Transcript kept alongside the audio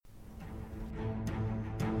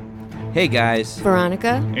Hey guys,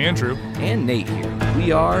 Veronica, Andrew, and Nate here.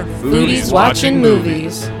 We are Foodies Watching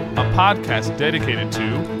Movies, a podcast dedicated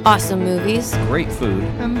to awesome movies, great food,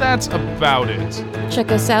 and that's about it.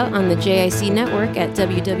 Check us out on the JIC network at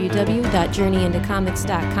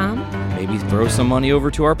www.journeyintocomics.com. Maybe throw some money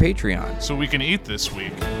over to our Patreon. So we can eat this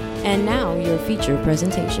week. And now, your feature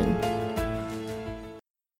presentation.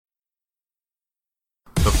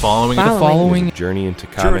 The following Following is a Journey into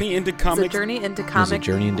Comics. Journey into Comics. It's a Journey into Is a Comics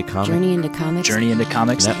Journey into Comics. Journey into Comics. Journey into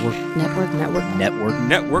Comics Network.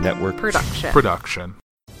 production.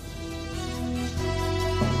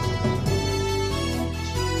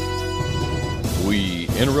 We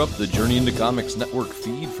interrupt the Journey into Comics Network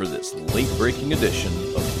feed for this late-breaking edition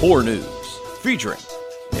of Poor News, featuring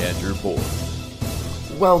Andrew Poor.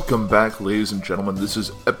 Welcome back, ladies and gentlemen. This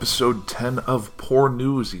is episode 10 of Poor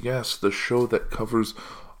News. Yes, the show that covers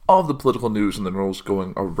all the political news and the news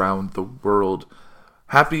going around the world.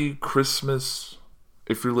 Happy Christmas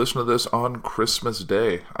if you're listening to this on Christmas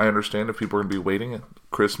Day. I understand if people are going to be waiting,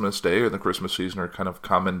 Christmas Day or the Christmas season are kind of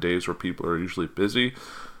common days where people are usually busy.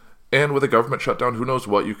 And with a government shutdown, who knows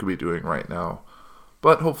what you could be doing right now.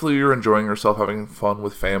 But hopefully you're enjoying yourself, having fun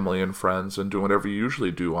with family and friends, and doing whatever you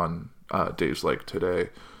usually do on days like today.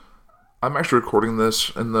 I'm actually recording this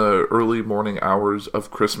in the early morning hours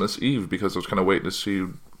of Christmas Eve because I was kind of waiting to see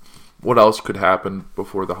what else could happen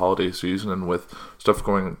before the holiday season, and with stuff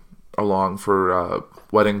going along for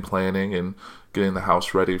wedding planning and getting the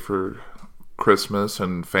house ready for Christmas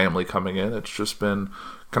and family coming in. It's just been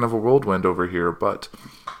kind of a whirlwind over here, but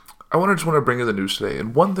I just want to bring you the news today.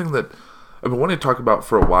 And one thing that I've been wanting to talk about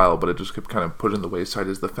for a while, but it just kept kind of put in the wayside,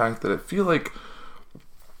 is the fact that I feel like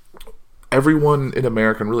everyone in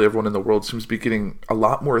America, and really everyone in the world, seems to be getting a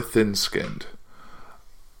lot more thin-skinned.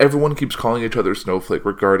 Everyone keeps calling each other snowflake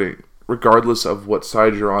regardless of what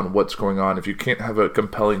side you're on, what's going on. If you can't have a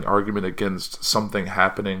compelling argument against something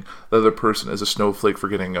happening, the other person is a snowflake for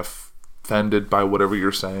getting offended by whatever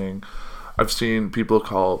you're saying. I've seen people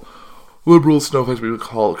call liberal snowflakes, people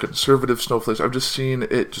call conservative snowflakes. I've just seen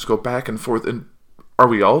it just go back and forth. And are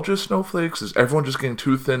we all just snowflakes? Is everyone just getting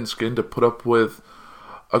too thin-skinned to put up with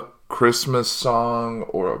a Christmas song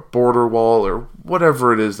or a border wall or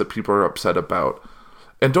whatever it is that people are upset about?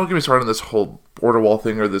 And don't get me started on this whole border wall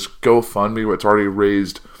thing or this GoFundMe where it's already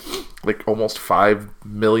raised like almost $5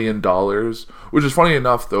 million, which is funny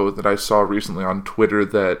enough, though, that I saw recently on Twitter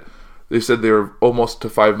that they said they were almost to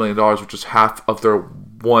 $5 million, which is half of their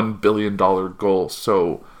 $1 billion goal.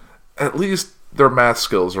 So at least their math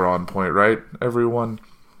skills are on point, right, everyone?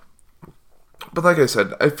 But like I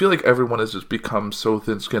said, I feel like everyone has just become so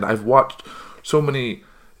thin-skinned. I've watched so many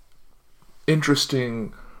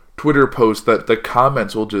interesting Twitter posts that the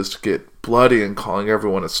comments will just get bloody and calling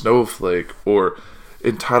everyone a snowflake or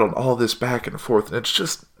entitled all this back and forth, and it's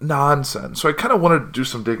just nonsense. So I kind of wanted to do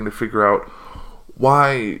some digging to figure out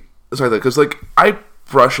why. Because I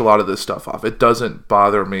brush a lot of this stuff off. It doesn't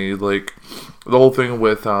bother me. Like the whole thing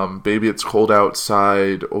with "Baby It's Cold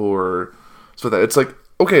Outside" or so that it's like,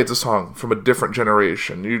 okay, it's a song from a different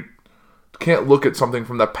generation. You can't look at something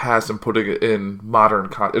from the past and putting it in modern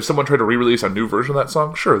context. If someone tried to re-release a new version of that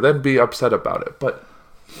song, sure, then be upset about it. But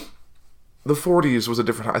the 40s was a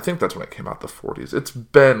different. I think that's when it came out. The 40s. It's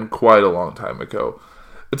been quite a long time ago.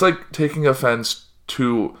 It's like taking offense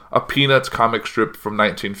to a Peanuts comic strip from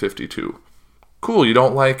 1952. Cool, you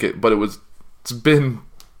don't like it, but it's been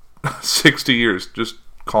 60 years. Just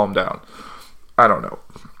calm down. I don't know.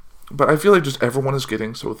 But I feel like just everyone is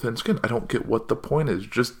getting so thin-skinned. I don't get what the point is.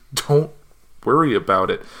 Just don't worry about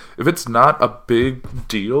it. If it's not a big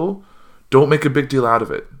deal, don't make a big deal out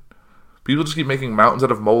of it. People just keep making mountains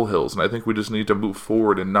out of molehills, and I think we just need to move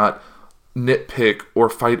forward and not nitpick or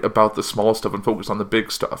fight about the small stuff and focus on the big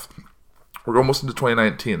stuff. We're almost into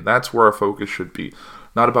 2019. That's where our focus should be.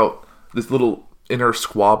 Not about this little inner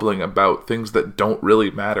squabbling about things that don't really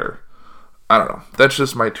matter. I don't know. That's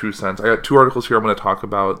just my 2 cents. I got 2 articles here I'm going to talk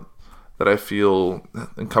about that I feel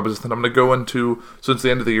encompasses that. I'm going to go into, since the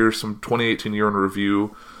end of the year, some 2018 year in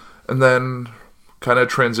review, and then kind of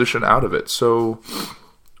transition out of it. So,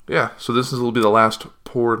 yeah. So this will be the last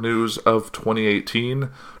Poor News of 2018.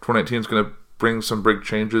 2019 is going to bring some big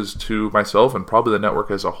changes to myself and probably the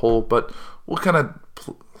network as a whole, but we'll kind of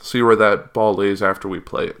see where that ball lays after we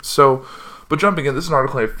play it. So, but jumping in, this is an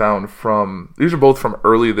article I found these are both from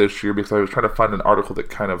early this year because I was trying to find an article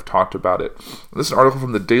that kind of talked about it. This is an article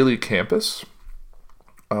from the Daily Campus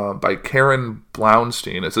by Karen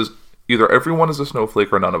Blounstein. It says, either everyone is a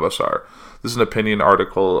snowflake or none of us are. This is an opinion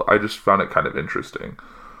article. I just found it kind of interesting.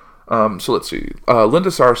 So let's see. Linda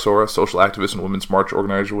Sarsour, a social activist and Women's March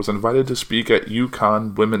organizer, was invited to speak at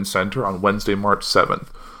UConn Women's Center on Wednesday, March 7th.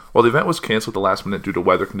 While the event was canceled at the last minute due to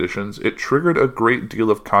weather conditions, it triggered a great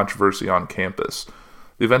deal of controversy on campus.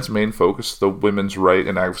 The event's main focus is the women's right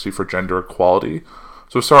and advocacy for gender equality.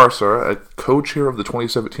 So Sarsa, a co-chair of the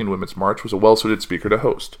 2017 Women's March, was a well-suited speaker to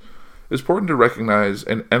host. It's important to recognize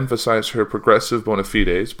and emphasize her progressive bona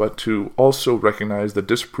fides, but to also recognize that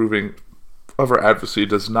disapproving of her advocacy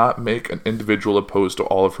does not make an individual opposed to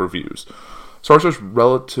all of her views. Sarsa's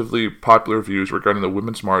relatively popular views regarding the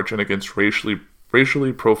Women's March and against racially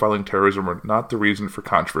profiling terrorism are not the reason for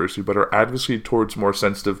controversy, but her advocacy towards more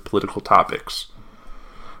sensitive political topics.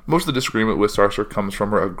 Most of the disagreement with Sarsa comes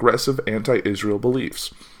from her aggressive anti-Israel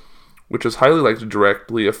beliefs, which is highly likely to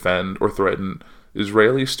directly offend or threaten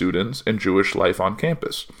Israeli students and Jewish life on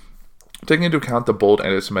campus. Taking into account the bold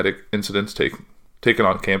anti-Semitic incidents taken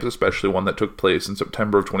on campus, especially one that took place in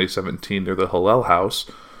September of 2017 near the Hillel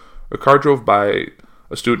House, a car drove by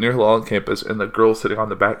a student near Hillel on campus, and the girl sitting on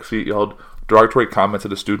the back seat yelled derogatory comments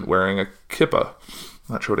at a student wearing a kippah.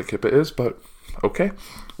 I'm not sure what a kippah is, but okay.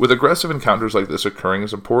 With aggressive encounters like this occurring,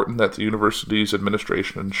 it's important that the university's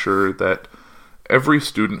administration ensure that every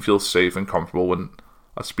student feels safe and comfortable when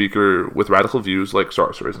a speaker with radical views like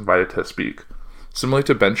Sarsa is invited to speak. Similarly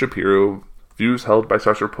to Ben Shapiro, views held by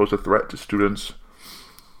Sarsa pose a threat to students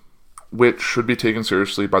which should be taken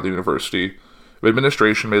seriously by the university. The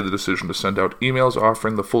administration made the decision to send out emails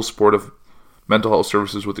offering the full support of mental health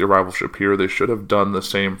services with the arrival of Shapiro. They should have done the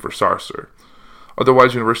same for Sarsa.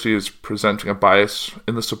 Otherwise, the university is presenting a bias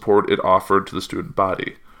in the support it offered to the student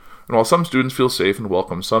body. And while some students feel safe and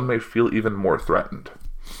welcome, some may feel even more threatened.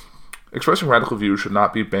 Expressing radical views should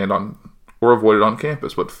not be banned on or avoided on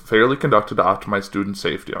campus, but fairly conducted to optimize student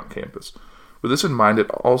safety on campus. With this in mind,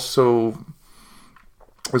 it's also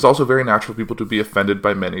very natural for people to be offended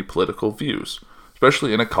by many political views,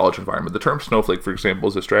 especially in a college environment. The term snowflake, for example,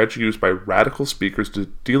 is a strategy used by radical speakers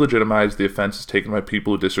to delegitimize the offenses taken by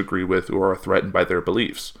people who disagree with or are threatened by their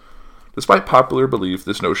beliefs. Despite popular belief,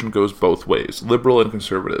 this notion goes both ways, liberal and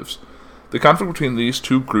conservatives. The conflict between these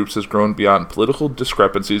two groups has grown beyond political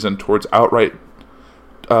discrepancies and towards outright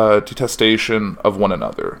detestation of one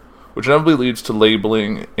another, which inevitably leads to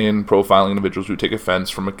labeling and profiling individuals who take offense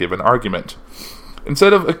from a given argument.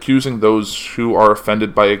 Instead of accusing those who are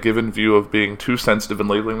offended by a given view of being too sensitive and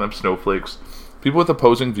labeling them snowflakes, people with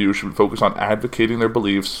opposing views should focus on advocating their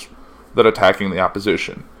beliefs without attacking the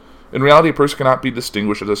opposition. In reality, a person cannot be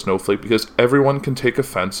distinguished as a snowflake because everyone can take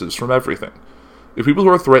offenses from everything. If people who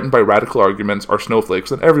are threatened by radical arguments are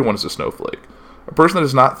snowflakes, then everyone is a snowflake. A person that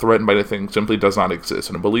is not threatened by anything simply does not exist,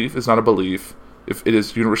 and a belief is not a belief if it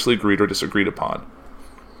is universally agreed or disagreed upon.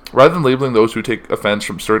 Rather than labeling those who take offense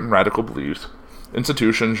from certain radical beliefs,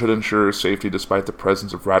 institutions should ensure safety despite the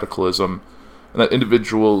presence of radicalism, and that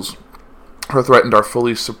individuals who are threatened are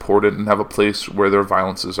fully supported and have a place where their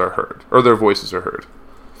voices are heard.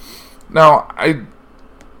 Now,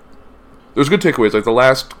 there's good takeaways, like the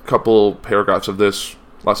last couple paragraphs of this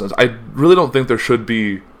lesson. I really don't think there should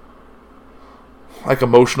be like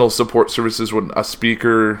emotional support services when a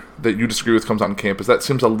speaker that you disagree with comes on campus. That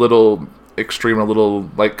seems a little extreme, a little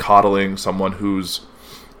like coddling someone who's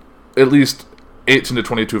at least 18 to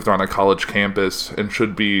 22 if they're on a college campus and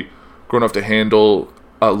should be grown enough to handle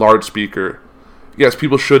a large speaker. Yes,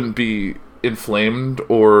 people shouldn't be inflamed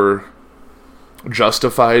or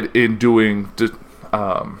justified in doing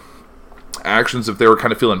actions if they were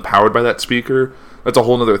kind of feel empowered by that speaker. That's a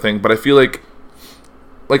whole other thing. But I feel like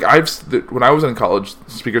when I was in college,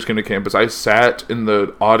 speakers came to campus. I sat in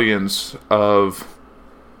the audience of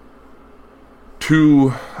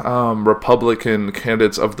two Republican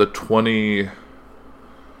candidates of the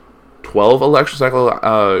 2012 election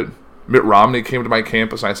cycle. Mitt Romney came to my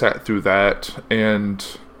campus, and I sat through that. And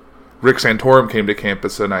Rick Santorum came to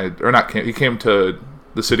campus, he came to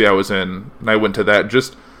the city I was in, and I went to that.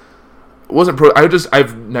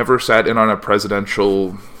 I've never sat in on a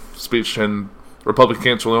presidential speech, and Republican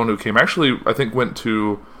candidates alone who came. Actually, I think went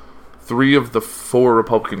to 3 of the 4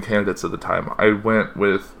 Republican candidates at the time. I went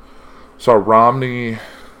with Romney,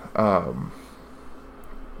 Santorum,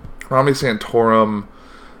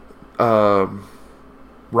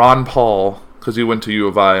 Ron Paul, because he went to U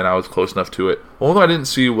of I and I was close enough to it. The only thing I didn't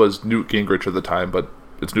see was Newt Gingrich at the time, but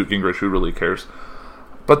it's Newt Gingrich, who really cares?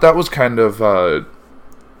 But that was kind of,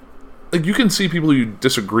 like, you can see people you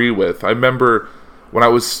disagree with. I remember when I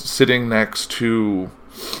was sitting next to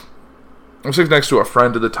a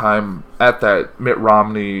friend at the time at that Mitt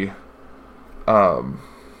Romney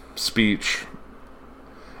speech,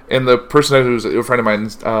 and the person who was a friend of mine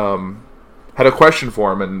had a question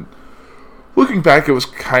for him, and looking back, it was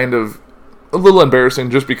kind of a little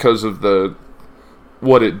embarrassing just because of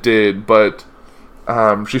what it did, but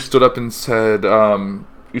she stood up and said,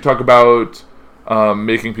 you talk about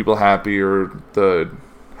making people happy or the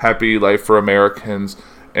happy life for Americans,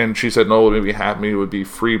 and she said, no, what made me happy would be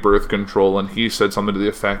free birth control, and he said something to the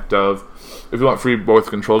effect of, if you want free birth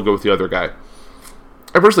control, go with the other guy.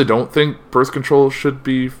 I personally don't think birth control should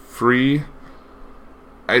be free.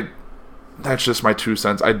 That's just my 2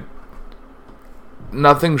 cents.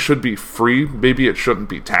 Nothing should be free. Maybe it shouldn't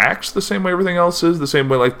be taxed the same way everything else is, the same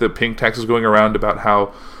way like the pink tax is going around about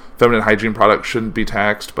how feminine hygiene products shouldn't be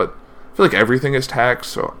taxed, but I feel like everything is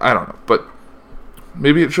taxed, so I don't know. But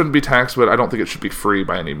maybe it shouldn't be taxed, but I don't think it should be free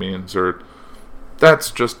by any means, or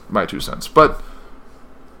that's just my 2 cents. But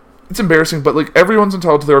it's embarrassing, but like everyone's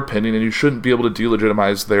entitled to their opinion, and you shouldn't be able to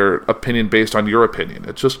delegitimize their opinion based on your opinion.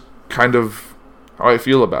 It's just kind of how I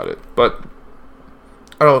feel about it. But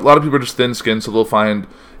I don't know, a lot of people are just thin-skinned, so they'll find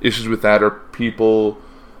issues with that, or people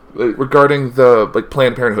regarding the like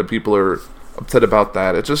Planned Parenthood, people are upset about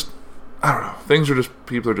that. It's just, I don't know,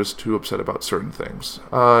 people are just too upset about certain things.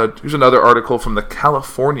 Here's another article from the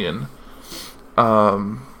Californian.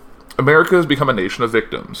 America has become a nation of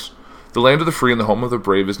victims. The land of the free and the home of the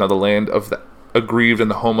brave is now the land of the aggrieved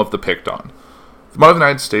and the home of the picked on. The motto of the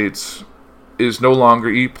United States is no longer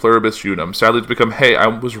e pluribus unum. Sadly, it's become, hey, I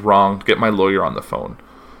was wrong, get my lawyer on the phone.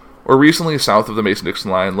 Or recently, south of the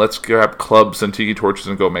Mason-Dixon line, let's grab clubs and tiki torches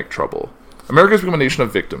and go make trouble. America has become a nation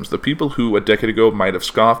of victims. The people who, a decade ago, might have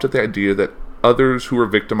scoffed at the idea that others who were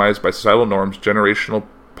victimized by societal norms, generational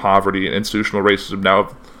poverty, and institutional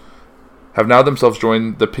racism have now themselves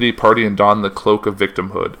joined the pity party and donned the cloak of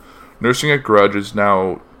victimhood. Nursing a grudge is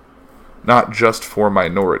now not just for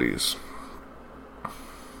minorities.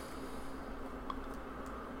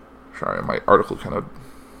 Sorry, my article kind of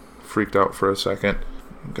freaked out for a second.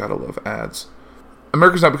 Gotta love ads.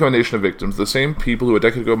 America's not become a nation of victims. The same people who a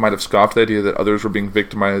decade ago might have scoffed at the idea that others were being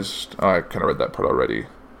victimized. I kind of read that part already.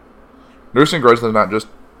 Nursing a grudge is not just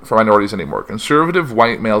for minorities anymore. Conservative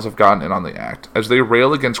white males have gotten in on the act. As they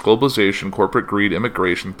rail against globalization, corporate greed,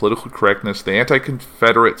 immigration, political correctness, the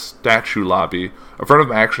anti-Confederate statue lobby,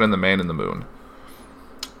 affirmative action, and the man in the moon.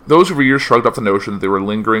 Those who for years shrugged off the notion that there were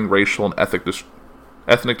lingering racial and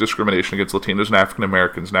ethnic discrimination against Latinos and African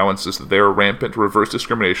Americans now insist that there are rampant reverse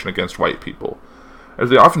discrimination against white people. As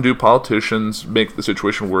they often do, politicians make the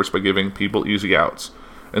situation worse by giving people easy outs.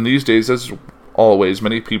 And these days, as always,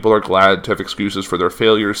 many people are glad to have excuses for their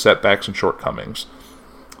failures, setbacks, and shortcomings.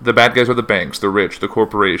 The bad guys are the banks, the rich, the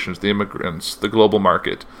corporations, the immigrants, the global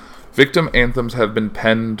market. Victim anthems have been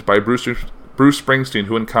penned by Bruce Springsteen,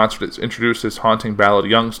 who in concert introduced his haunting ballad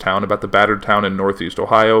Youngstown about the battered town in northeast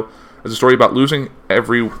Ohio as a story about losing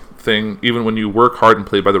everything even when you work hard and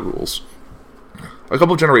play by the rules. A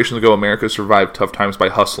couple of generations ago, America survived tough times by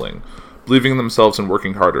hustling, believing in themselves and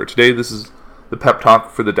working harder. Today, this is the pep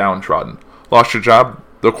talk for the downtrodden. Lost your job?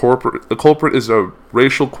 The culprit is a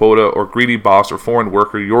racial quota or greedy boss or foreign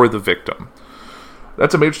worker. You're the victim.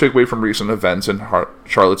 That's a major takeaway from recent events in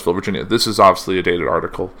Charlottesville, Virginia. This is obviously a dated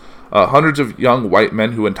article. Hundreds of young white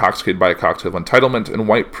men who, intoxicated by a cocktail of entitlement and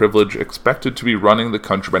white privilege, expected to be running the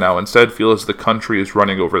country by now, instead feel as the country is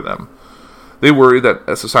running over them. They worry that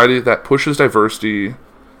a society that pushes diversity,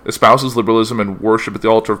 espouses liberalism, and worship at the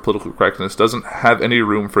altar of political correctness doesn't have any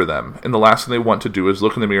room for them, and the last thing they want to do is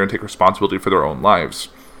look in the mirror and take responsibility for their own lives.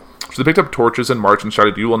 So they picked up torches and marched and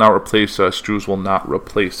shouted, "You will not replace us, Jews will not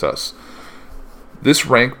replace us." This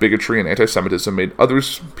rank bigotry and anti-Semitism made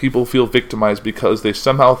people feel victimized because they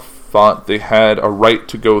somehow thought they had a right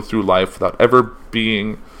to go through life without ever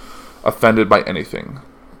being offended by anything.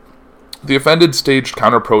 The offended staged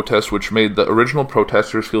counter-protests, which made the original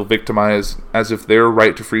protesters feel victimized as if their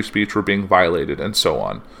right to free speech were being violated, and so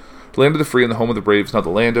on. The land of the free and the home of the brave is now the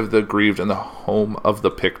land of the aggrieved and the home of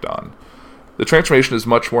the picked on. The transformation is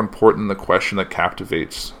much more important than the question that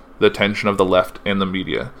captivates the attention of the left and the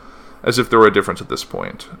media, as if there were a difference at this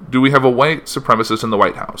point. Do we have a white supremacist in the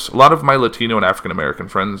White House? A lot of my Latino and African American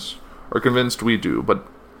friends are convinced we do, but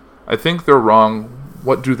I think they're wrong.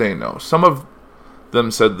 What do they know? Some of them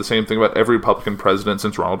said the same thing about every Republican president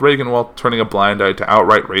since Ronald Reagan, while turning a blind eye to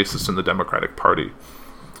outright racists in the Democratic Party.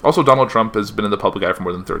 Also, Donald Trump has been in the public eye for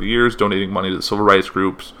more than 30 years, donating money to civil rights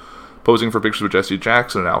groups, posing for pictures with Jesse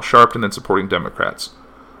Jackson and Al Sharpton, and supporting Democrats.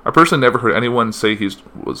 I personally never heard anyone say he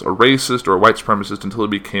was a racist or a white supremacist until he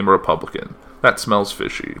became a Republican. That smells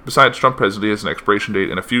fishy. Besides, Trump presidency has an expiration date.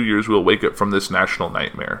 In a few years, we will wake up from this national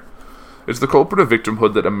nightmare. It's the culprit of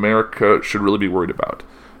victimhood that America should really be worried about.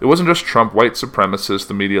 It wasn't just Trump, white supremacists,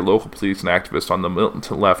 the media, local police, and activists on the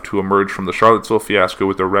militant left who emerged from the Charlottesville fiasco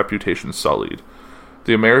with their reputations sullied.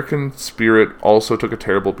 The American spirit also took a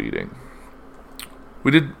terrible beating.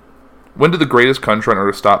 When did the greatest country on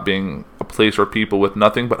earth stop being a place where people with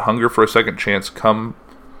nothing but hunger for a second chance come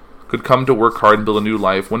could come to work hard and build a new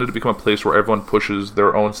life, when did it become a place where everyone pushes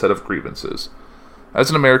their own set of grievances? As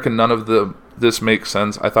an American, none of this makes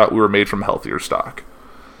sense. I thought we were made from healthier stock.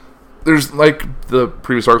 There's, like the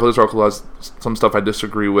previous article, this article has some stuff I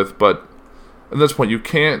disagree with, but at this point, you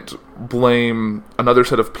can't blame another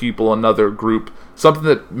set of people, another group, something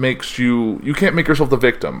that makes you can't make yourself the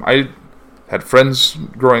victim. I had friends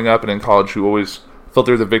growing up and in college who always felt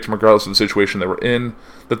they were the victim regardless of the situation they were in,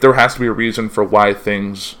 that there has to be a reason for why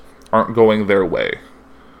things aren't going their way.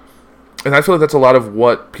 And I feel like that's a lot of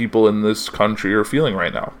what people in this country are feeling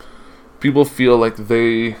right now. People feel like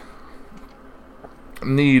they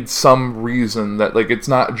need some reason that, like, it's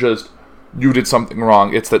not just you did something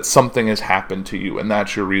wrong, it's that something has happened to you, and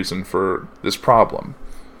that's your reason for this problem.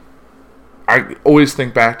 I always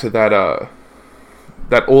think back to that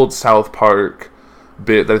old South Park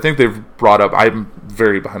bit that I think they've brought up. I'm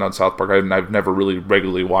very behind on South Park. I've never really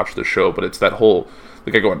regularly watched the show, but it's that whole,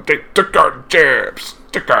 the guy going, they took our jabs.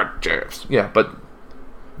 Yeah, but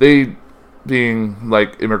they being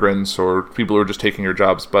like immigrants or people who are just taking your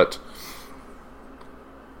jobs, but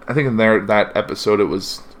I think in that episode it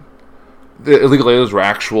was the illegal aliens were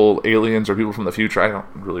actual aliens or people from the future. I don't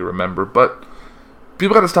really remember, but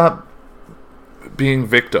people got to stop being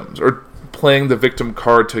victims or playing the victim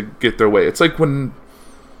card to get their way. It's like when,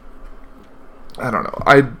 I don't know,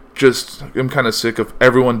 I just am kind of sick of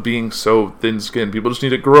everyone being so thin-skinned. People just need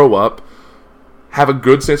to grow up, have a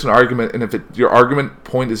good stance in an argument, and if your argument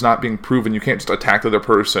point is not being proven, you can't just attack the other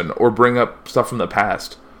person or bring up stuff from the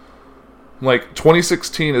past. Like,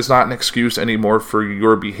 2016 is not an excuse anymore for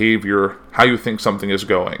your behavior, how you think something is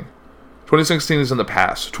going. 2016 is in the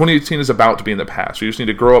past. 2018 is about to be in the past. You just need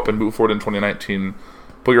to grow up and move forward in 2019,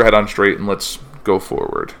 put your head on straight, and let's go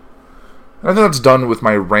forward. And I think that's done with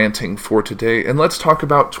my ranting for today, and let's talk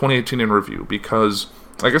about 2018 in review, because,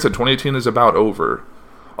 like I said, 2018 is about over.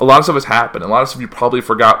 A lot of stuff has happened. A lot of stuff you probably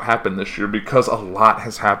forgot happened this year because a lot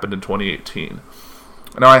has happened in 2018.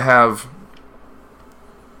 Now I have,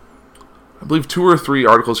 I believe, 2 or 3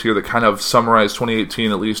 articles here that kind of summarize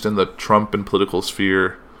 2018, at least in the Trump and political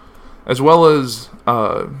sphere, as well as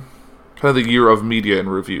kind of the year of media in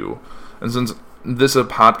review. And since this is a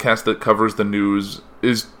podcast that covers the news,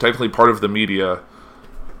 is technically part of the media,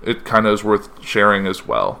 it kind of is worth sharing as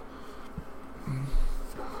well.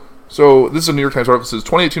 So, this is a New York Times article that says,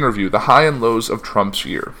 2018 review, the high and lows of Trump's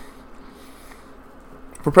year.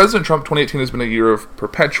 For President Trump, 2018 has been a year of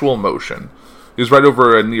perpetual motion. He was right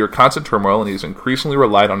over a near constant turmoil, and he's increasingly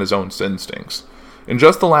relied on his own instincts. In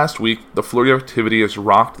just the last week, the flurry of activity has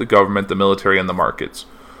rocked the government, the military, and the markets.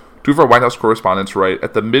 2 of our White House correspondents write,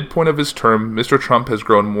 at the midpoint of his term, Mr. Trump has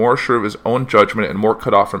grown more sure of his own judgment and more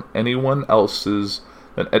cut off from anyone else's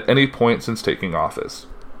than at any point since taking office.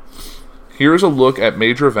 Here's a look at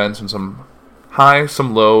major events and some high,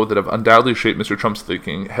 some low, that have undoubtedly shaped Mr. Trump's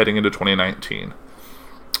thinking heading into 2019.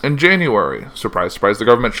 In January, surprise, surprise, the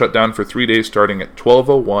government shut down for 3 days starting at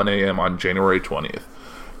 12:01 a.m. on January 20th.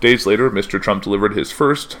 Days later, Mr. Trump delivered his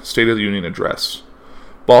first State of the Union address.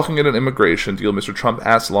 Balking at an immigration deal, Mr. Trump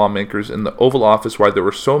asked lawmakers in the Oval Office why there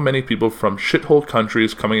were so many people from shithole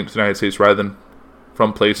countries coming into the United States rather than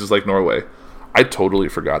from places like Norway. I totally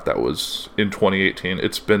forgot that was in 2018.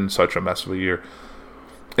 It's been such a mess of a year.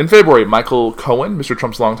 In February, Michael Cohen, Mr.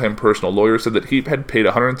 Trump's longtime personal lawyer, said that he had paid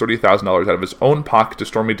 $130,000 out of his own pocket to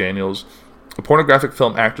Stormy Daniels, a pornographic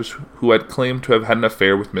film actress who had claimed to have had an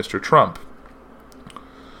affair with Mr. Trump.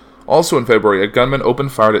 Also in February, a gunman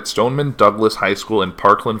opened fire at Stoneman Douglas High School in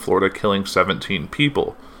Parkland, Florida, killing 17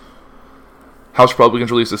 people. House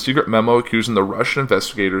Republicans released a secret memo accusing the Russian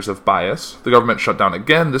investigators of bias. The government shut down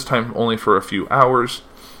again, this time only for a few hours.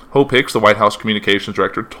 Hope Hicks, the White House communications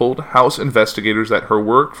director, told House investigators that her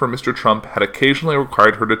work for Mr. Trump had occasionally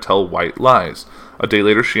required her to tell white lies. A day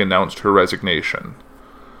later, she announced her resignation.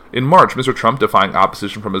 In March, Mr. Trump, defying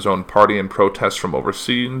opposition from his own party and protests from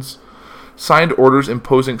overseas, signed orders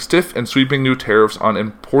imposing stiff and sweeping new tariffs on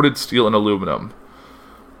imported steel and aluminum.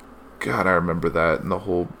 God, I remember that, and the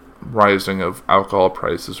whole rising of alcohol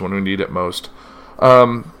prices when we need it most.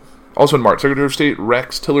 Also in March, Secretary of State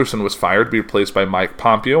Rex Tillerson was fired to be replaced by Mike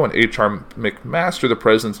Pompeo, and H.R. McMaster, the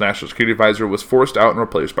President's National Security Advisor, was forced out and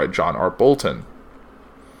replaced by John R. Bolton.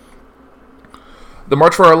 The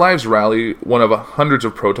March for Our Lives rally, one of hundreds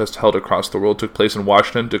of protests held across the world, took place in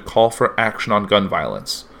Washington to call for action on gun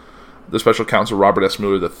violence. The special counsel Robert S.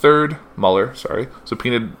 Mueller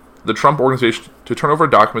subpoenaed the Trump Organization to turn over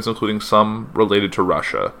documents, including some related to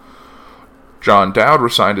Russia. John Dowd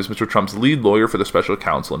resigned as Mr. Trump's lead lawyer for the special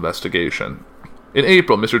counsel investigation. In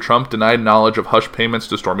April, Mr. Trump denied knowledge of hush payments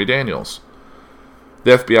to Stormy Daniels.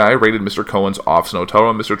 The FBI raided Mr. Cohen's office and hotel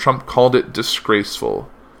room. Mr. Trump called it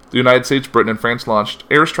disgraceful. The United States, Britain, and France launched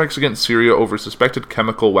airstrikes against Syria over suspected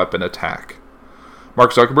chemical weapon attack.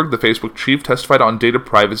 Mark Zuckerberg, the Facebook chief, testified on data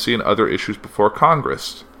privacy and other issues before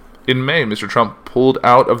Congress. In May, Mr. Trump pulled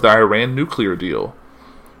out of the Iran nuclear deal.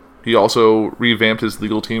 He also revamped his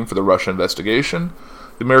legal team for the Russia investigation.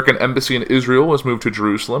 The American embassy in Israel was moved to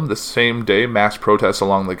Jerusalem. The same day, mass protests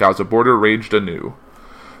along the Gaza border raged anew.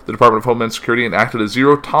 The Department of Homeland Security enacted a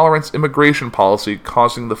zero-tolerance immigration policy,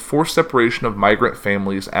 causing the forced separation of migrant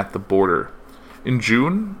families at the border. In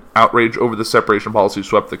June, outrage over the separation policy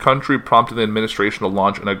swept the country, prompting the administration to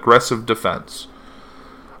launch an aggressive defense.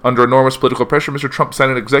 Under enormous political pressure, Mr. Trump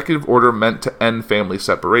signed an executive order meant to end family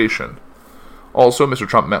separation. Also, Mr.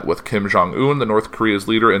 Trump met with Kim Jong-un, the North Korea's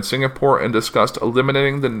leader, in Singapore and discussed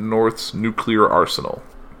eliminating the North's nuclear arsenal.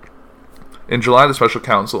 In July, the special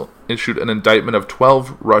counsel issued an indictment of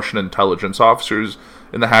 12 Russian intelligence officers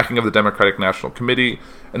in the hacking of the Democratic National Committee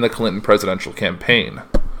and the Clinton presidential campaign.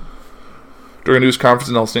 During a news conference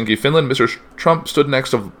in Helsinki, Finland, Mr. Trump stood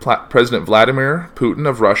next to President Vladimir Putin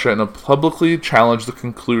of Russia and publicly challenged the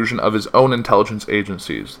conclusion of his own intelligence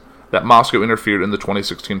agencies that Moscow interfered in the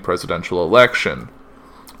 2016 presidential election.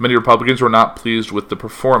 Many Republicans were not pleased with the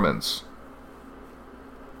performance.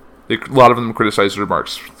 A lot of them criticized the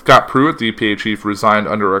remarks. Scott Pruitt, the EPA chief, resigned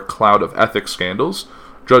under a cloud of ethics scandals.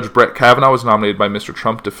 Judge Brett Kavanaugh was nominated by Mr.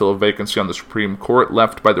 Trump to fill a vacancy on the Supreme Court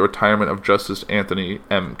left by the retirement of Justice Anthony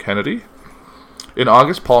M. Kennedy. In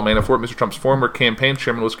August, Paul Manafort, Mr. Trump's former campaign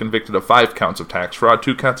chairman, was convicted of 5 counts of tax fraud,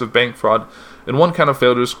 2 counts of bank fraud, and 1 count of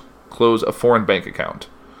failure to close a foreign bank account.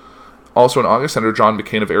 Also in August, Senator John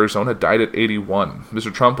McCain of Arizona died at 81.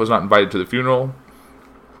 Mr. Trump was not invited to the funeral.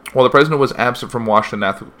 While the president was absent from Washington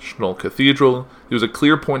National Cathedral, he was a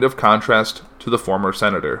clear point of contrast to the former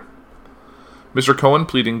senator. Mr. Cohen,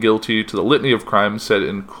 pleading guilty to the litany of crimes, said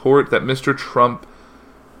in court that Mr. Trump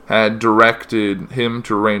had directed him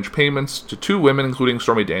to arrange payments to 2 women, including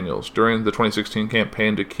Stormy Daniels, during the 2016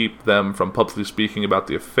 campaign to keep them from publicly speaking about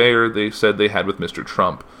the affair they said they had with Mr.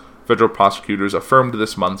 Trump. Federal prosecutors affirmed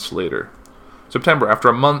this months later. September, after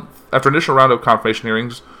an initial round of confirmation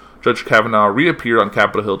hearings, Judge Kavanaugh reappeared on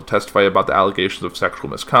Capitol Hill to testify about the allegations of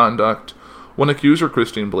sexual misconduct. One accuser,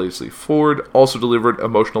 Christine Blasey Ford, also delivered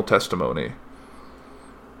emotional testimony.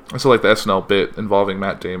 I still like the SNL bit involving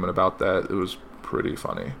Matt Damon about that. It was pretty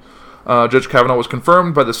funny. Judge Kavanaugh was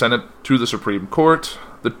confirmed by the Senate to the Supreme Court.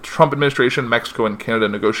 The Trump administration, Mexico, and Canada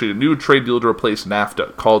negotiated a new trade deal to replace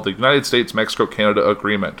NAFTA, called the United States-Mexico-Canada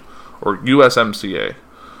Agreement, or USMCA.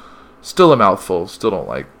 Still a mouthful, still don't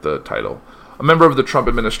like the title. A member of the Trump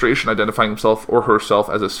administration, identifying himself or herself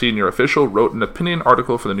as a senior official, wrote an opinion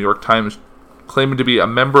article for the New York Times claiming to be a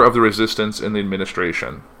member of the resistance in the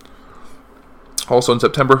administration. Also in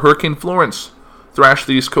September, Hurricane Florence thrashed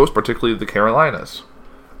the East Coast, particularly the Carolinas.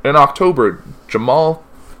 In October, Jamal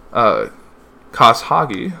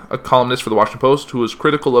Khashoggi, a columnist for the Washington Post who was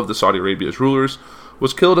critical of the Saudi Arabia's rulers,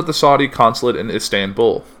 was killed at the Saudi consulate in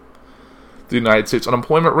Istanbul. The United States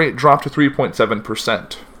unemployment rate dropped to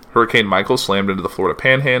 3.7%. Hurricane Michael slammed into the Florida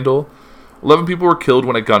Panhandle. 11 people were killed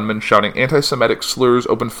when a gunman shouting anti-Semitic slurs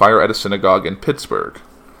opened fire at a synagogue in Pittsburgh.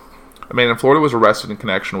 A man in Florida was arrested in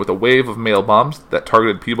connection with a wave of mail bombs that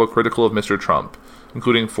targeted people critical of Mr. Trump,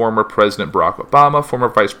 including former President Barack Obama, former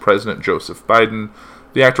Vice President Joseph Biden,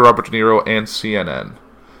 the actor Robert De Niro, and CNN.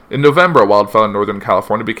 In November, a wildfire in Northern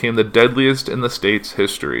California became the deadliest in the state's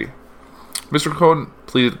history. Mr. Cohen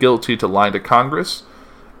pleaded guilty to lying to Congress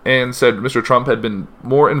and said Mr. Trump had been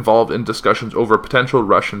more involved in discussions over a potential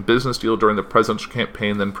Russian business deal during the presidential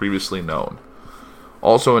campaign than previously known.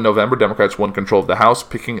 Also in November, Democrats won control of the House,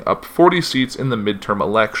 picking up 40 seats in the midterm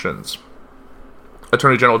elections.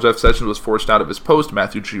 Attorney General Jeff Sessions was forced out of his post.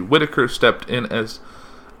 Matthew G. Whitaker stepped in as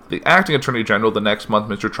the acting Attorney General. The next month,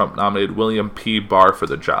 Mr. Trump nominated William P. Barr for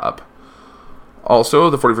the job. Also,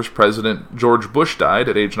 the 41st President George Bush died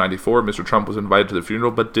at age 94. Mr. Trump was invited to the funeral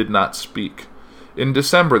but did not speak. In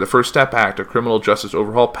December, the First Step Act, a criminal justice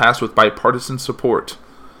overhaul, passed with bipartisan support.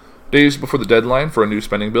 Days before the deadline for a new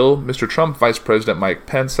spending bill, Mr. Trump, Vice President Mike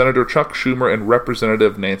Pence, Senator Chuck Schumer, and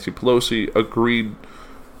Representative Nancy Pelosi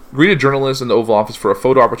greeted journalists in the Oval Office for a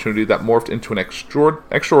photo opportunity that morphed into an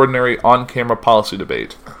extraordinary on-camera policy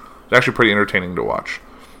debate. It's actually pretty entertaining to watch.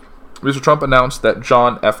 Mr. Trump announced that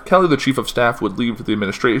John F. Kelly, the Chief of Staff, would leave the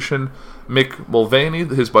administration. Mick Mulvaney,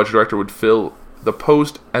 his Budget Director, would fill the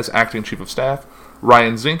post as Acting Chief of Staff.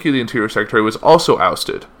 Ryan Zinke, the Interior Secretary, was also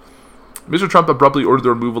ousted. Mr. Trump abruptly ordered the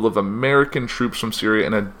removal of American troops from Syria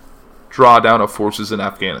and a drawdown of forces in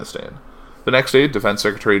Afghanistan. The next day, Defense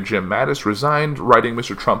Secretary Jim Mattis resigned, writing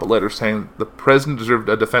Mr. Trump a letter saying the president deserved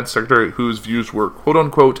a defense secretary whose views were,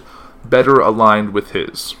 quote-unquote, better aligned with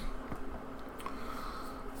his.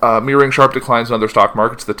 Mirroring sharp declines in other stock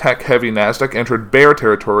markets, the tech-heavy Nasdaq entered bear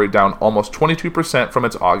territory, down almost 22% from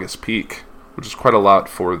its August peak, which is quite a lot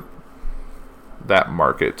for that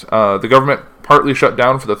market. The government partly shut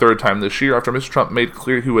down for the third time this year after Mr. Trump made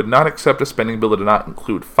clear he would not accept a spending bill that did not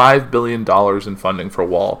include $5 billion in funding for a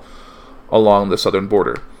wall along the southern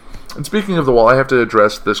border. And speaking of the wall, I have to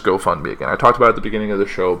address this GoFundMe again. I talked about it at the beginning of the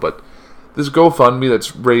show, but this GoFundMe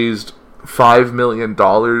that's raised $5 million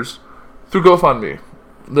through GoFundMe,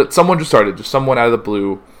 that someone just started, just someone out of the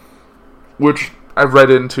blue, which I've read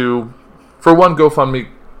into. For one, GoFundMe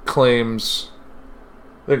claims,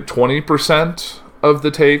 I think, 20% of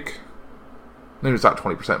the take. Maybe it's not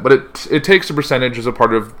 20%, but it takes a percentage as a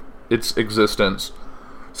part of its existence.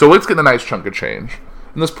 So it's getting a nice chunk of change.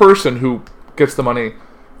 And this person who gets the money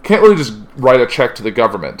can't really just write a check to the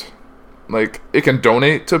government. Like, it can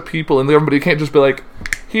donate to people in the government, but it can't just be like,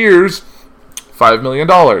 here's $5 million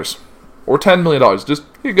or $10 million. Just,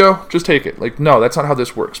 here you go, just take it. Like, no, that's not how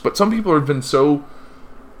this works. But some people have been so,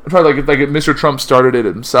 like Mr. Trump started it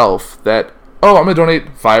himself, that, oh, I'm going to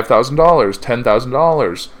donate $5,000,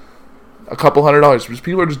 $10,000, a couple $100. Because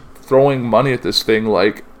people are just throwing money at this thing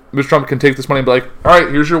like, Mr. Trump can take this money and be like, all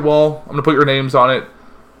right, here's your wall. I'm going to put your names on it.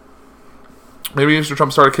 Maybe Mr.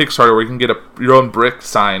 Trump started a Kickstarter where you can get your own brick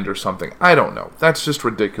signed or something. I don't know. That's just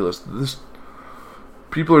ridiculous.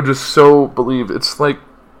 People are just so believed. It's like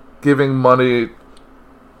giving money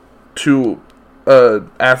to an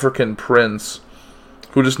African prince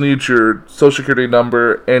who just needs your social security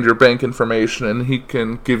number and your bank information, and he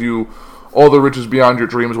can give you all the riches beyond your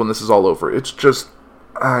dreams when this is all over. It's just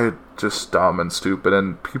dumb and stupid,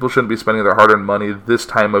 and people shouldn't be spending their hard-earned money this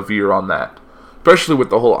time of year on that. Especially with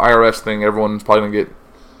the whole IRS thing, everyone's probably going to get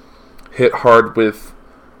hit hard with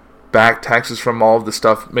back taxes from all of the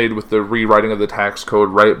stuff made with the rewriting of the tax code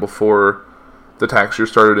right before the tax year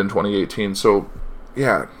started in 2018. So,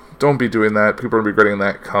 yeah, don't be doing that. People are regretting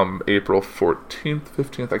that come April 14th,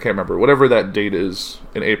 15th, I can't remember. Whatever that date is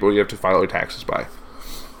in April, you have to file your taxes by.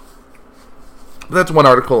 That's one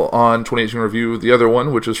article on 2018 Review. The other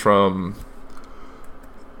one, which is from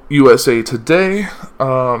USA Today,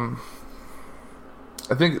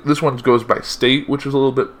 I think this one goes by state, which is a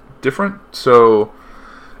little bit different. So,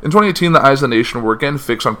 in 2018, the eyes of the nation were again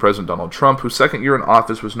fixed on President Donald Trump, whose second year in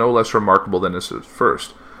office was no less remarkable than his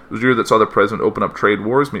first. It was a year that saw the president open up trade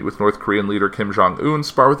wars, meet with North Korean leader Kim Jong-un,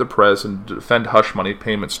 spar with the press, and defend hush money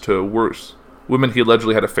payments to women he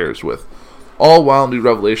allegedly had affairs with. All while new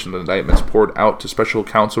revelations and indictments poured out to special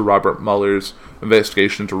counsel Robert Mueller's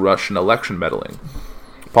investigation into Russian election meddling.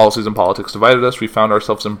 Policies and politics divided us. We found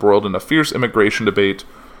ourselves embroiled in a fierce immigration debate.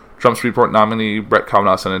 Trump's Supreme Court nominee Brett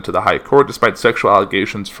Kavanaugh sent into the High Court despite sexual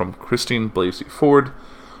allegations from Christine Blasey Ford.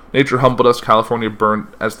 Nature humbled us. California burned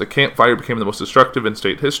as the Camp Fire became the most destructive in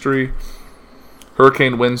state history.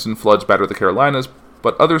 Hurricane winds and floods battered the Carolinas,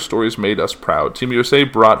 but other stories made us proud. Team USA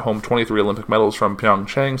brought home 23 Olympic medals from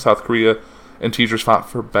Pyeongchang, South Korea, and teachers fought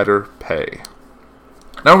for better pay.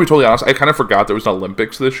 Now, to be totally honest, I kind of forgot there was an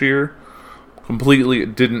Olympics this year. Completely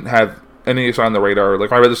didn't have any sign on the radar.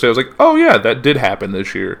 Like, when I read this today, I was like, oh yeah, that did happen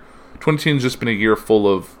this year. 2018's just been a year full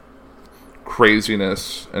of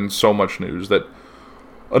craziness and so much news that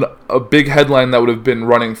a big headline that would have been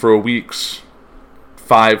running for weeks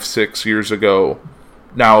 5-6 years ago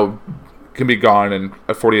now can be gone in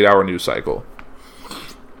a 48-hour news cycle.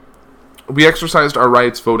 We exercised our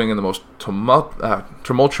rights voting in the most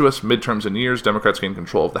tumultuous midterms in years. Democrats gained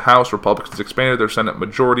control of the House, Republicans expanded their Senate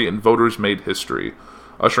majority, and voters made history,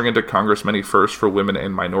 ushering into Congress many firsts for women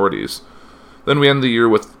and minorities. Then we end the year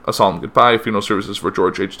with a solemn goodbye, funeral services for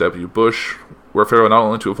George H.W. Bush, where farewell not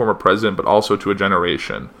only to a former president, but also to a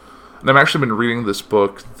generation. And I've actually been reading this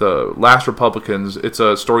book, The Last Republicans. It's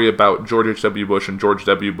a story about George H.W. Bush and George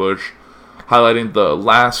W. Bush, highlighting the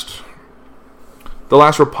last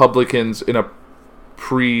Republicans in a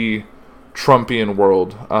pre-Trumpian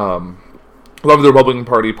world. A lot of the Republican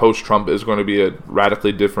Party post-Trump is going to be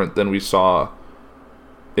radically different than we saw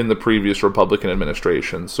in the previous Republican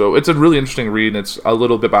administration. So it's a really interesting read, and it's a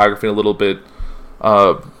little bit biography, a little bit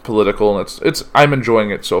political, and I'm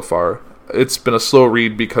enjoying it so far. It's been a slow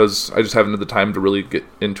read because I just haven't had the time to really get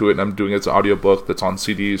into it, and I'm doing it as an audiobook that's on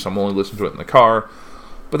CD, so I'm only listening to it in the car.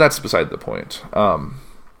 But that's beside the point.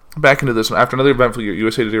 Back into this one. After another eventful year,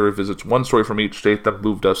 USA Today revisits one story from each state that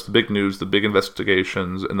moved us, the big news, the big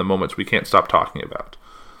investigations, and the moments we can't stop talking about.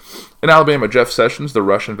 In Alabama, Jeff Sessions, the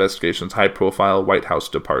Russia investigation's high-profile White House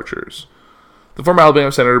departures. The former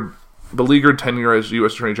Alabama senator beleaguered tenure as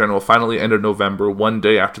U.S. Attorney General finally ended November, one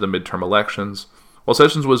day after the midterm elections. While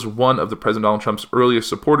Sessions was one of the President Donald Trump's earliest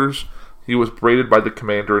supporters, He was berated by the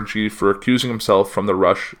commander-in-chief for accusing himself from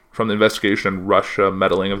the investigation in Russia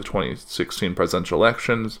meddling of the 2016 presidential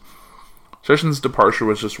elections. Sessions' departure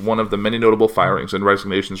was just one of the many notable firings and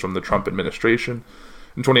resignations from the Trump administration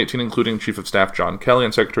in 2018, including Chief of Staff John Kelly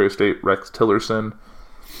and Secretary of State Rex Tillerson.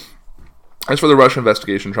 As for the Russia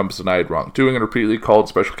investigation, Trump has denied wrongdoing and repeatedly called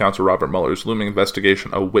Special Counsel Robert Mueller's looming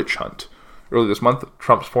investigation a witch hunt. Earlier this month,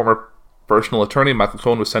 Trump's former personal attorney, Michael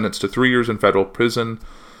Cohen, was sentenced to 3 years in federal prison,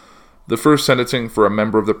 the first sentencing for a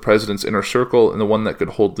member of the president's inner circle and the one that could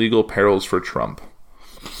hold legal perils for Trump.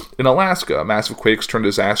 In Alaska, massive quakes turned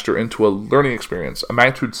disaster into a learning experience. A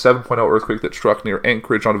magnitude 7.0 earthquake that struck near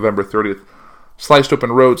Anchorage on November 30th sliced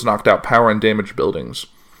open roads, knocked out power, and damaged buildings.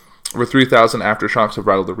 Over 3,000 aftershocks have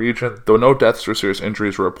rattled the region, though no deaths or serious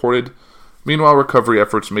injuries were reported. Meanwhile, recovery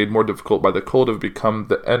efforts made more difficult by the cold have become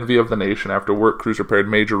the envy of the nation after work crews repaired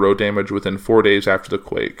major road damage within 4 days after the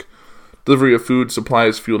quake. Delivery of food,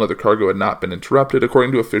 supplies, fuel, and other cargo had not been interrupted,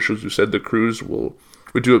 according to officials who said the crews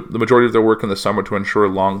would do the majority of their work in the summer to ensure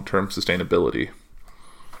long-term sustainability.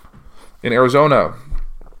 In Arizona,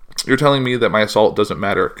 you're telling me that my assault doesn't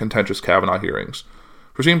matter, contentious Kavanaugh hearings.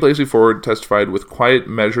 Christine Blasey Ford testified with quiet,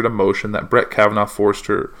 measured emotion that Brett Kavanaugh forced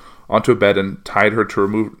her onto a bed and tried to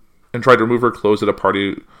remove her clothes at a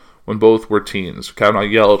party when both were teens. Kavanaugh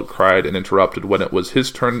yelled, cried, and interrupted when it was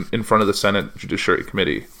his turn in front of the Senate Judiciary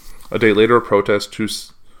Committee. A day later, a protest who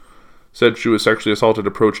said she was sexually assaulted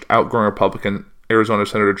approached outgoing Republican Arizona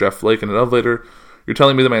Senator Jeff Flake, and an hour later, "You're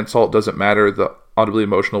telling me that my assault doesn't matter," the audibly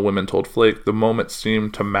emotional women told Flake. The moment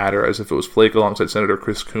seemed to matter, as if it was Flake alongside Senator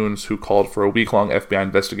Chris Coons, who called for a week-long FBI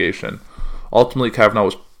investigation. Ultimately, Kavanaugh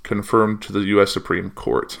was confirmed to the U.S. Supreme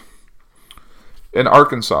Court. In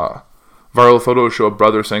Arkansas, viral photos show a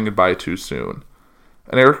brother saying goodbye too soon.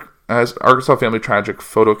 As Arkansas family tragic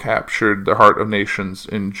photo captured the heart of nations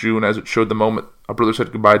in June, as it showed the moment a brother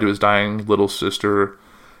said goodbye to his dying little sister.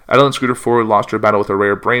 Adeline Scooter Ford lost her battle with a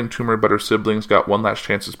rare brain tumor, but her siblings got one last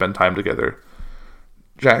chance to spend time together.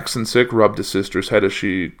 Jackson Sick rubbed his sister's head as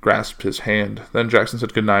she grasped his hand. Then Jackson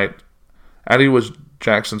said goodnight. Addie was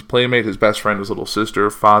Jackson's playmate, his best friend, his little sister.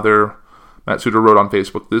 Father Matt Suter wrote on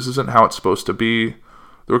Facebook, "This isn't how it's supposed to be."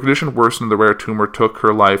 Though her condition worsened and the rare tumor took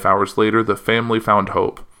her life hours later, the family found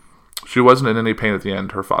hope. She wasn't in any pain at the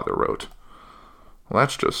end, her father wrote. Well,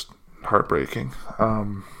 that's just heartbreaking.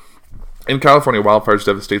 In California, wildfires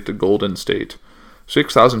devastate the Golden State.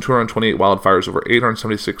 6,228 wildfires, over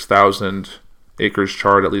 876,000 acres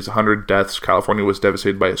charred, at least 100 deaths. California was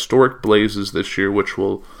devastated by historic blazes this year, which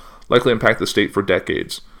will likely impact the state for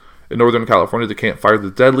decades. In Northern California, the Camp Fire, the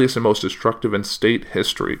deadliest and most destructive in state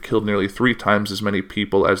history, killed nearly 3 times as many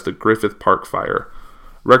people as the Griffith Park Fire,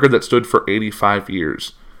 a record that stood for 85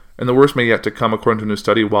 years. And the worst may yet to come. According to a new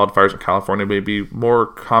study, wildfires in California may be more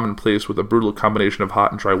commonplace with a brutal combination of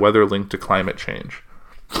hot and dry weather linked to climate change.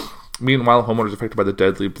 Meanwhile, homeowners affected by the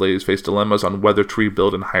deadly blaze face dilemmas on whether to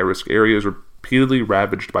rebuild in high-risk areas repeatedly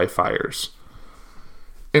ravaged by fires.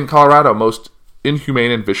 In Colorado, most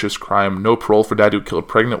inhumane and vicious crime, no parole for dad who killed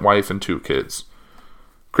pregnant wife and 2 kids.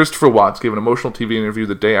 Christopher Watts gave an emotional TV interview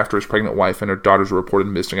the day after his pregnant wife and her daughters were reported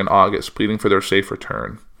missing in August, pleading for their safe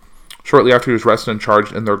return. Shortly after he was arrested and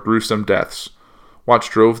charged in their gruesome deaths, Watts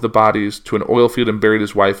drove the bodies to an oil field and buried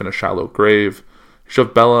his wife in a shallow grave. He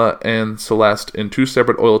shoved Bella and Celeste in 2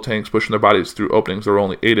 separate oil tanks, pushing their bodies through openings that were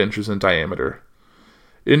only 8 inches in diameter.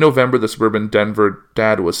 In November, the suburban Denver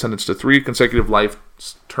dad was sentenced to 3 consecutive life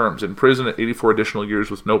terms in prison and 84 additional years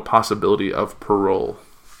with no possibility of parole.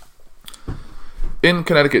 In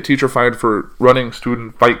Connecticut, teacher fired for running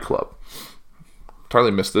student fight club.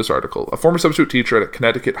 Entirely missed this article. A former substitute teacher at a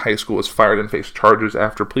Connecticut high school was fired and faced charges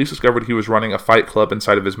after police discovered he was running a fight club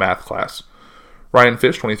inside of his math class. Ryan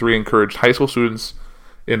Fish, 23, encouraged high school students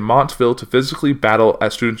in Montville to physically battle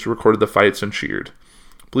as students recorded the fights and cheered.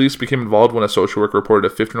 Police became involved when a social worker reported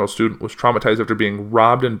a 15-year-old student was traumatized after being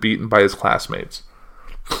robbed and beaten by his classmates.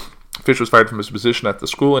 Fish was fired from his position at the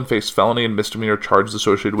school and faced felony and misdemeanor charges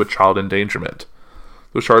associated with child endangerment.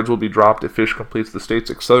 Those charges will be dropped if Fish completes the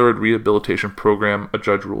state's accelerated rehabilitation program, a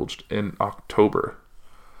judge ruled in October.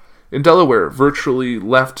 In Delaware, virtual reality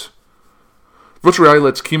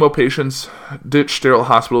lets chemo patients ditch sterile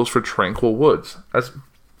hospitals for tranquil woods. As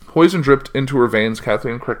poison dripped into her veins,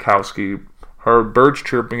 Kathleen Krakowski heard birds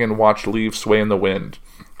chirping and watched leaves sway in the wind.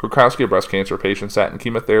 Krakowski, a breast cancer patient, sat in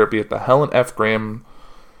chemotherapy at the Helen F. Graham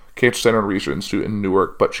Cancer Center and Research Institute in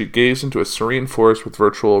Newark, but she gazed into a serene forest with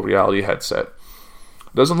virtual reality headset.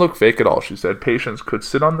 "It doesn't look fake at all," she said. "Patients could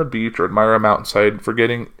sit on the beach or admire a mountainside,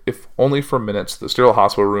 forgetting, if only for minutes, the sterile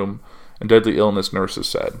hospital room and deadly illness," nurses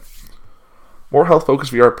said. More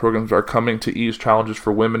health-focused VR programs are coming to ease challenges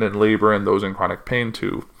for women in labor and those in chronic pain,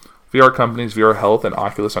 too. VR companies VR Health and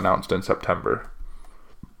Oculus announced in September.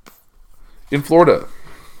 In Florida,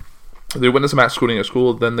 they witnessed a mass shooting at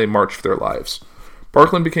school, then they marched for their lives.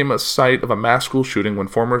 Parkland became a site of a mass school shooting when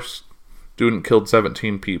former student killed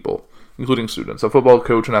 17 people, including students. A football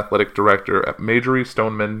coach and athletic director at Marjorie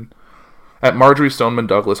Stoneman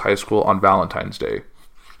Douglas High School on Valentine's Day.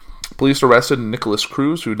 Police arrested Nicholas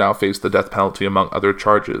Cruz, who now faced the death penalty among other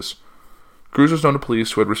charges. Cruz was known to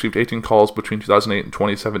police who had received 18 calls between 2008 and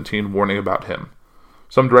 2017 warning about him.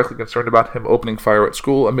 Some directly concerned about him opening fire at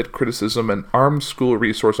school amid criticism. An armed school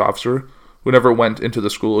resource officer who never went into the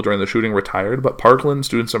school during the shooting retired, but Parkland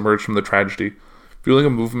students emerged from the tragedy, fueling a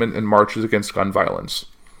movement and marches against gun violence.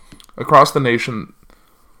 Across the nation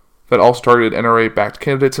that also targeted NRA-backed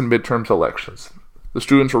candidates in midterm elections. The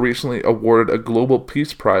students were recently awarded a Global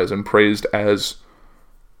Peace Prize and praised as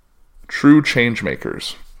true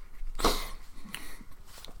changemakers.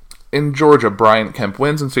 In Georgia, Brian Kemp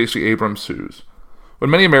wins and Stacey Abrams sues. When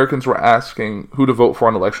many Americans were asking who to vote for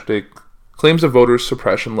on election day, claims of voter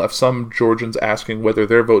suppression left some Georgians asking whether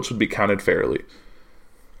their votes would be counted fairly.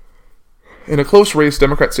 In a close race,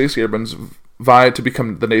 Democrat Stacey Abrams vied to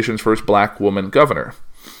become the nation's first black woman governor,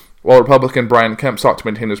 while Republican Brian Kemp sought to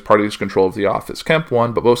maintain his party's control of the office. Kemp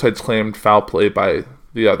won, but both sides claimed foul play by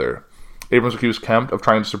the other. Abrams accused Kemp of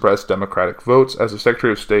trying to suppress Democratic votes as the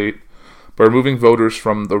Secretary of State by removing voters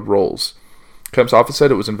from the rolls. Kemp's office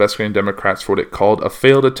said it was investigating Democrats for what it called a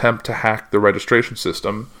failed attempt to hack the registration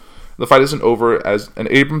system. The fight isn't over, as an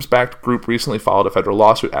Abrams-backed group recently filed a federal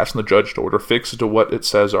lawsuit asking the judge to order fixes to what it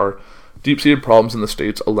says are deep-seated problems in the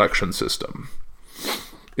state's election system.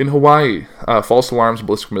 In Hawaii, false alarms and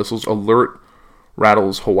ballistic missiles alert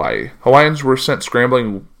rattles Hawaii. Hawaiians were sent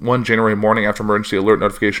scrambling one January morning after emergency alert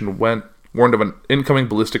notification warned of an incoming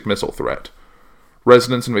ballistic missile threat.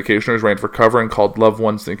 Residents and vacationers ran for cover and called loved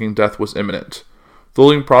ones thinking death was imminent. The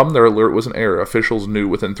only problem, their alert was an error. Officials knew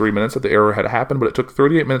within 3 minutes that the error had happened, but it took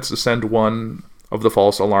 38 minutes to send one of the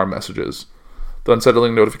false alarm messages. The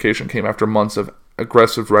unsettling notification came after months of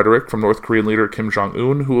aggressive rhetoric from North Korean leader Kim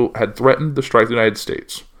Jong-un, who had threatened to strike the United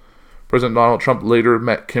States. President Donald Trump later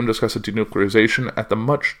met Kim to discuss denuclearization at the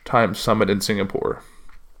much-hyped summit in Singapore.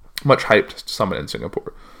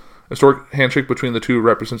 A historic handshake between the two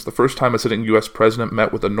represents the first time a sitting U.S. president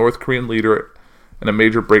met with a North Korean leader and a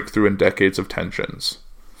major breakthrough in decades of tensions.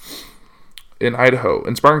 In Idaho,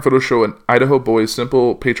 inspiring photos show an Idaho boy's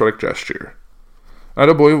simple patriotic gesture. An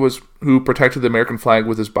Idaho boy who protected the American flag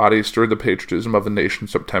with his body stirred the patriotism of the nation in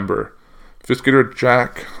September. Fifth grader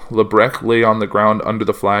Jack Lebrecht lay on the ground under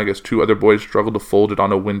the flag as two other boys struggled to fold it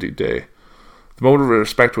on a windy day. The moment of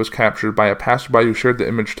respect was captured by a passerby who shared the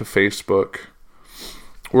image to Facebook,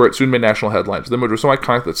 where it soon made national headlines. The image was so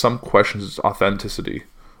iconic that some questioned its authenticity.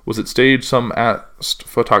 Was it staged? Some asked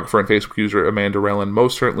photographer and Facebook user Amanda Raylan.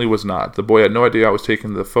 Most certainly was not. The boy had no idea I was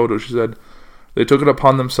taking the photo, she said. They took it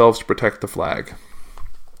upon themselves to protect the flag.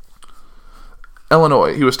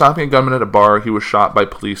 Illinois. He was stopping a gunman at a bar. He was shot by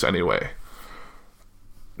police anyway.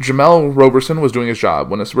 Jamel Roberson was doing his job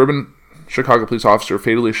when a suburban Chicago police officer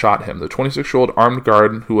fatally shot him. The 26-year-old armed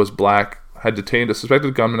guard, who was black, had detained a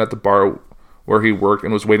suspected gunman at the bar where he worked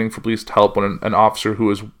and was waiting for police to help when an officer who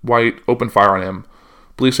was white opened fire on him.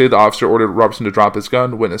 Police say the officer ordered Robertson to drop his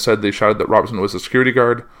gun. Witness said they shouted that Robertson was a security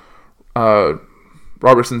guard.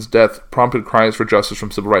 Robertson's death prompted cries for justice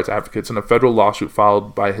from civil rights advocates and a federal lawsuit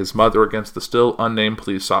filed by his mother against the still unnamed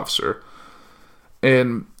police officer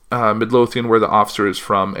in Midlothian, where the officer is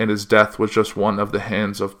from, and his death was just one of the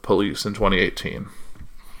hands of police in 2018.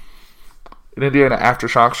 In Indiana,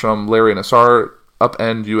 aftershocks from Larry Nassar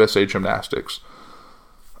upend USA Gymnastics.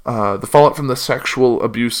 The fallout from the sexual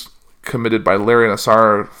abuse committed by Larry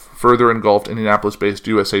Nassar further engulfed Indianapolis-based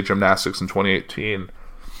USA Gymnastics in 2018,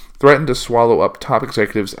 threatened to swallow up top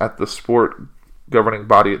executives at the sport governing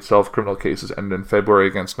body itself. Criminal cases ended in February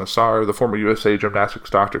against Nassar, the former USA Gymnastics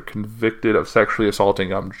doctor convicted of sexually assaulting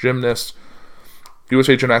young gymnasts.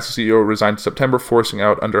 USA Gymnastics CEO resigned in September, forcing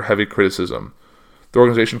out under heavy criticism. The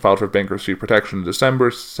organization filed for bankruptcy protection in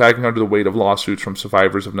December, sagging under the weight of lawsuits from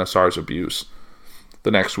survivors of Nassar's abuse.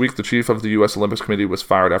 The next week, the chief of the U.S. Olympics Committee was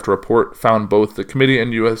fired after a report found both the committee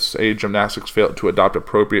and USA Gymnastics failed to adopt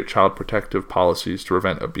appropriate child protective policies to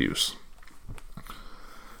prevent abuse.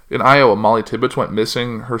 In Iowa, Molly Tibbetts went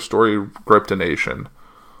missing. Her story gripped a nation.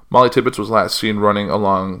 Molly Tibbetts was last seen running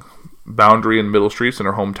along Boundary and Middle Streets in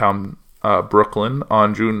her hometown, Brooklyn.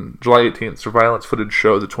 On July 18th, surveillance footage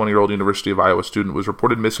showed the 20-year-old University of Iowa student was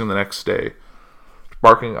reported missing the next day,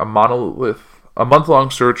 sparking a month-long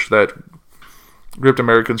search that gripped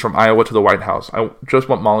Americans from Iowa to the White House. I just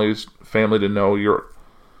want Molly's family to know you're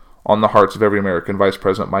on the hearts of every American, Vice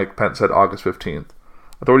President Mike Pence said August 15th.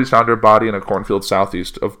 Authorities found her body in a cornfield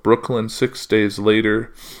southeast of Brooklyn 6 days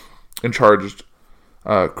later and charged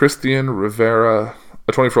Christian Rivera,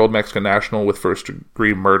 a 24-year-old Mexican national, with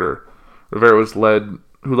first-degree murder. Rivera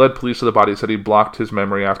who led police to the body, said he blocked his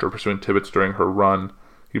memory after pursuing Tibbetts during her run.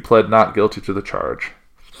 He pled not guilty to the charge.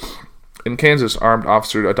 In Kansas, armed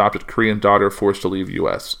officer adopted Korean daughter forced to leave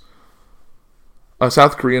U.S. A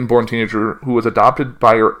South Korean-born teenager who was adopted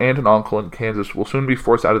by her aunt and uncle in Kansas will soon be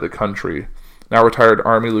forced out of the country. Now retired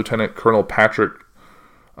Army Lieutenant Colonel Patrick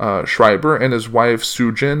Schreiber and his wife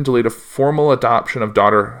Soo Jin delayed a formal adoption of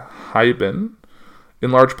daughter Haibin,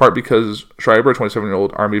 in large part because Schreiber, a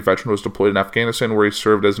 27-year-old Army veteran, was deployed in Afghanistan where he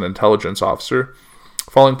served as an intelligence officer.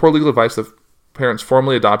 Following poor legal advice, the parents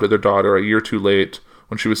formally adopted their daughter a year too late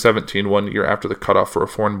when she was 17, 1 year after the cutoff for a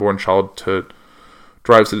foreign-born child to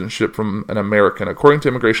drive citizenship from an American. According to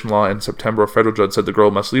immigration law, in September, a federal judge said the girl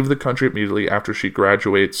must leave the country immediately after she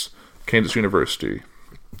graduates Kansas University.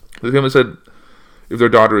 The family said if their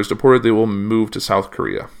daughter is deported, they will move to South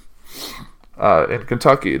Korea. In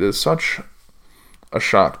Kentucky, it is such a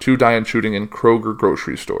shock. 2 die in shooting in Kroger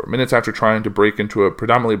grocery store. Minutes after trying to break into a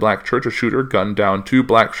predominantly black church, a shooter gunned down 2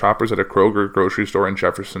 black shoppers at a Kroger grocery store in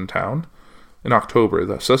Jeffersontown. In October,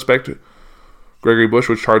 the suspect, Gregory Bush,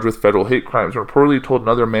 was charged with federal hate crimes and reportedly told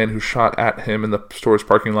another man who shot at him in the store's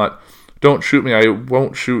parking lot, "Don't shoot me, I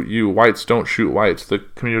won't shoot you. Whites don't shoot whites." The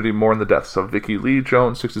community mourned the deaths of Vicky Lee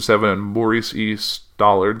Jones, 67, and Maurice E.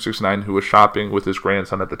 Stollard, 69, who was shopping with his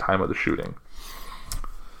grandson at the time of the shooting.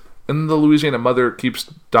 In the Louisiana, mother keeps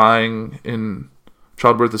dying in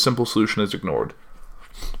childbirth. The simple solution is ignored.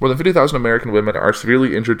 More than 50,000 American women are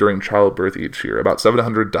severely injured during childbirth each year. About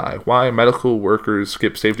 700 die. Why? Medical workers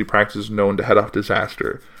skip safety practices known to head off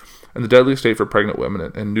disaster. And the deadliest state for pregnant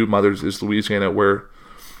women and new mothers is Louisiana, where,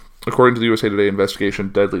 according to the USA Today investigation,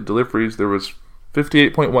 Deadly Deliveries, there was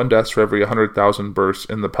 58.1 deaths for every 100,000 births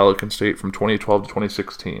in the Pelican State from 2012 to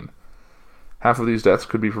 2016. Half of these deaths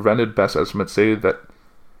could be prevented, best estimates say, that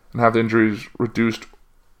and have the injuries reduced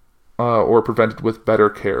or prevented with better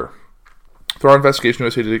care. Through our investigation,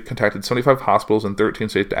 USA Today contacted 75 hospitals in 13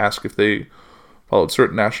 states to ask if they followed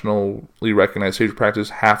certain nationally recognized safety practices.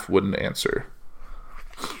 Half wouldn't answer.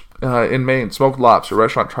 In Maine, Smoked Lobster, a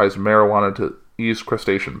restaurant tries marijuana to ease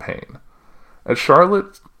crustacean pain. At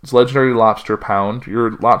Charlotte's legendary lobster pound,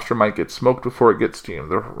 your lobster might get smoked before it gets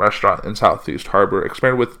steamed. The restaurant in Southeast Harbor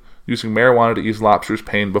experimented with using marijuana to ease lobster's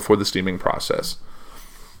pain before the steaming process.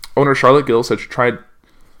 Owner Charlotte Gill said she tried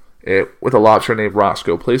it with a lobster named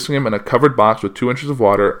Roscoe, placing him in a covered box with 2 inches of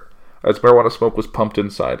water as marijuana smoke was pumped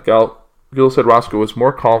inside. Gill said Roscoe was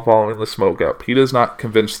more calm following the smoke out. PETA is not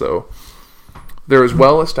convinced, though. There is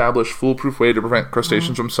well-established foolproof way to prevent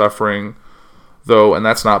crustaceans from suffering, though, and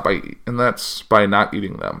that's by not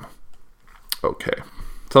eating them. Okay.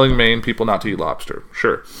 Telling Maine people not to eat lobster.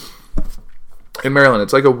 Sure. In Maryland,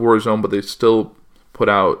 it's like a war zone, but they still put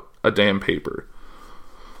out a damn paper.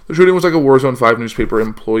 The shooting was like a war zone. 5 newspaper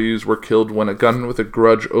employees were killed when a gunman with a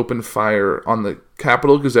grudge opened fire on the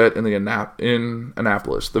Capital Gazette in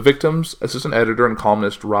Annapolis. The victims, assistant editor and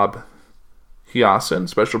columnist Rob Hiason,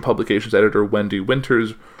 special publications editor Wendy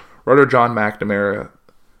Winters, writer John McNamara,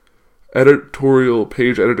 editorial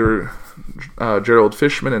page editor Gerald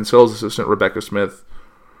Fishman, and sales assistant Rebecca Smith.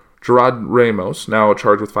 Gerard Ramos, now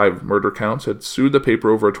charged with 5 murder counts, had sued the paper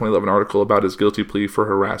over a 2011 article about his guilty plea for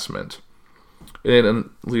harassment. It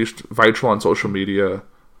unleashed vitriol on social media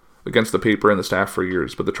against the paper and the staff for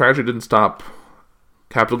years. But the tragedy didn't stop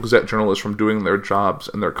Capital Gazette journalists from doing their jobs,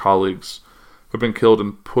 and their colleagues have been killed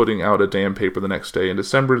in putting out a damn paper the next day. In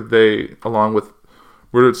December, they, along with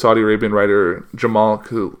murdered Saudi Arabian writer Jamal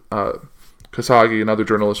Khashoggi and other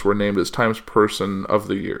journalists, were named as Times Person of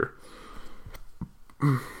the Year.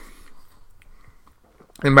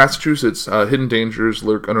 In Massachusetts, hidden dangers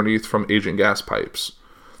lurk underneath from aging gas pipes.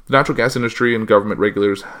 The natural gas industry and government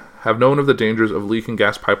regulators have known of the dangers of leaking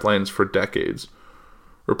gas pipelines for decades.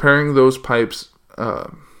 Repairing those pipes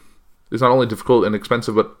is not only difficult and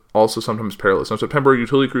expensive, but also sometimes perilous. In September,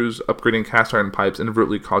 utility crews upgrading cast iron pipes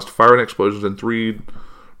inadvertently caused fire and explosions in 3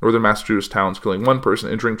 northern Massachusetts towns, killing 1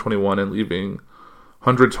 person, injuring 21, and leaving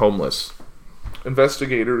hundreds homeless.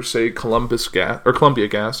 Investigators say Columbia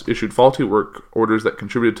Gas issued faulty work orders that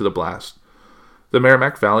contributed to the blast. The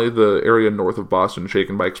Merrimack Valley, the area north of Boston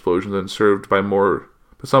shaken by explosions and served by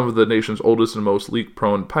some of the nation's oldest and most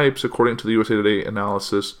leak-prone pipes, according to the USA Today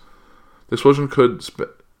analysis, the explosion could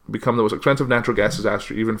become the most expensive natural gas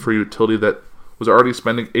disaster even for a utility that was already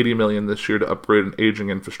spending $80 million this year to upgrade an aging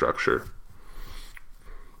infrastructure.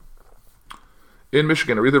 In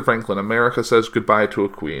Michigan, Aretha Franklin, America says goodbye to a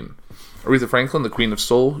queen. Aretha Franklin, the Queen of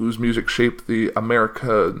Soul, whose music shaped the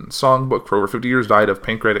American songbook for over 50 years, died of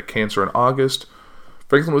pancreatic cancer in August.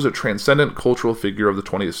 Franklin was a transcendent cultural figure of the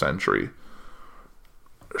 20th century.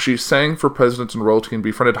 She sang for presidents and royalty and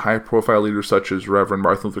befriended high-profile leaders such as Reverend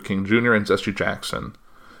Martin Luther King Jr. and Jesse Jackson.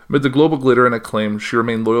 Amid the global glitter and acclaim, she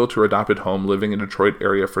remained loyal to her adopted home, living in the Detroit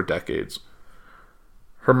area for decades.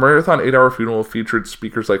 Her marathon 8-hour funeral featured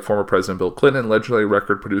speakers like former President Bill Clinton and legendary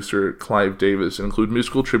record producer Clive Davis, and include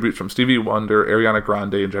musical tributes from Stevie Wonder, Ariana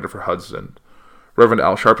Grande, and Jennifer Hudson. Reverend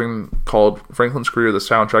Al Sharpton called Franklin's career the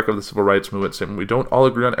soundtrack of the civil rights movement, saying, "We don't all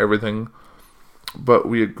agree on everything, but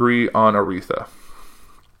we agree on Aretha."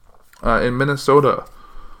 In Minnesota,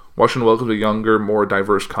 Washington welcomed a younger, more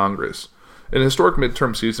diverse Congress. In a historic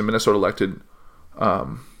midterm season, Minnesota elected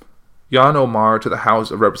Jan Omar to the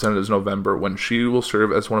House of Representatives in November, when she will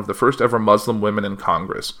serve as one of the first ever Muslim women in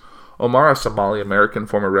Congress. Omar, a Somali-American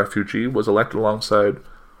former refugee, was elected alongside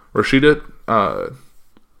Rashida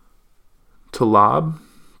Tlaib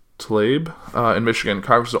in Michigan,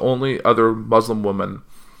 Congress' only other Muslim woman.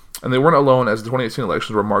 And they weren't alone, as the 2018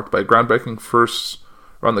 elections were marked by groundbreaking firsts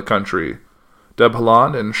around the country. Deb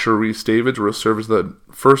Haaland and Sharice Davids will serve as the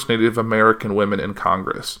first Native American women in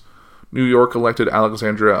Congress. New York elected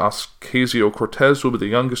Alexandria Ocasio-Cortez, who will be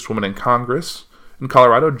the youngest woman in Congress. In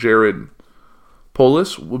Colorado, Jared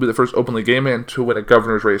Polis will be the first openly gay man to win a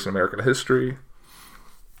governor's race in American history.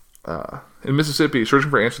 In Mississippi, searching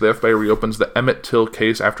for answers, the FBI reopens the Emmett Till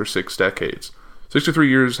case after 6 decades. 63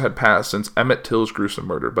 years had passed since Emmett Till's gruesome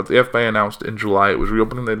murder, but the FBI announced in July it was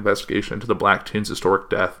reopening the investigation into the black teen's historic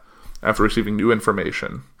death after receiving new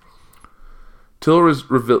information. Till was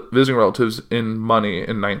visiting relatives in Money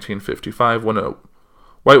in 1955 when a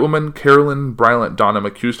white woman, Carolyn Bryant Donham,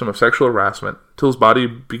 accused him of sexual harassment. Till's body,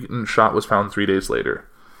 beaten and shot, was found 3 days later,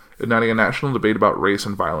 igniting a national debate about race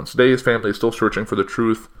and violence. Today, his family is still searching for the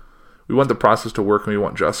truth. "We want the process to work and we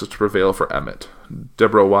want justice to prevail for Emmett."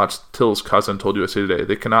 Deborah Watts, Till's cousin, told USA Today,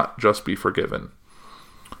 "They cannot just be forgiven."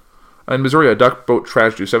 In Missouri, a duck boat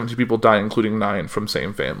tragedy. 17 people died, including 9 from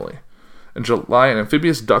same family. In July, an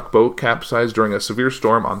amphibious duck boat capsized during a severe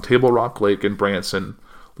storm on Table Rock Lake in Branson,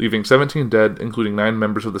 leaving 17 dead, including 9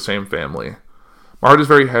 members of the same family. "My heart is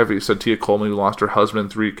very heavy," said Tia Coleman, who lost her husband and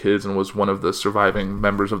 3 kids and was one of the surviving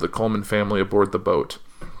members of the Coleman family aboard the boat.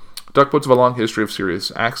 Duck boats have a long history of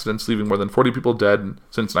serious accidents, leaving more than 40 people dead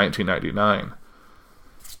since 1999.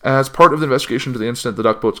 As part of the investigation into the incident, the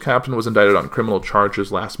duck boat's captain was indicted on criminal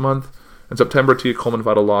charges last month. In September, Tia Coleman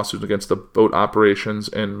filed a lawsuit against the boat operations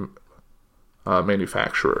and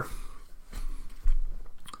manufacturer.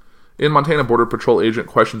 In Montana, Border Patrol agent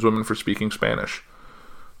questions women for speaking Spanish.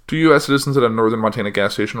 2 U.S. citizens at a northern Montana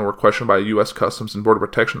gas station were questioned by a U.S. Customs and Border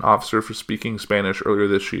Protection officer for speaking Spanish earlier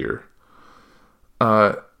this year.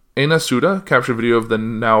 Ana Suda captured video of the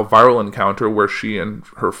now viral encounter where she and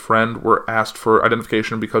her friend were asked for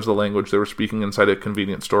identification because of the language they were speaking inside a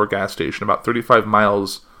convenience store gas station about 35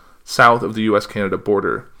 miles south of the U.S.-Canada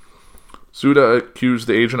border. Suda accused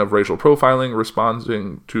the agent of racial profiling,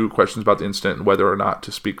 responding to questions about the incident and whether or not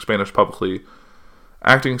to speak Spanish publicly.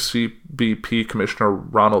 Acting CBP Commissioner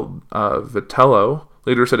Ronald Vitello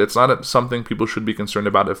later said it's not something people should be concerned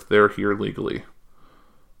about if they're here legally.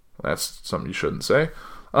 That's something you shouldn't say.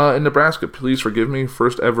 In Nebraska, please forgive me,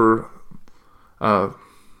 first ever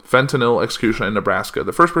fentanyl execution in Nebraska.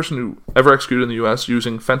 The first person who ever executed in the U.S.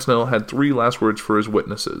 using fentanyl had 3 last words for his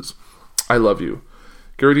witnesses: "I love you."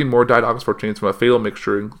 Gary Dean Moore died August 14th from a fatal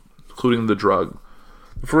mixture, including the drug.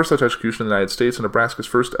 The first such execution in the United States and Nebraska's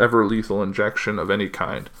first ever lethal injection of any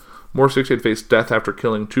kind. Moore, 68, faced death after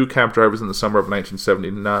killing 2 cab drivers in the summer of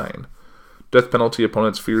 1979. Death penalty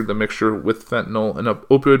opponents feared the mixture with fentanyl, an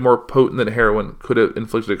opioid more potent than heroin, could have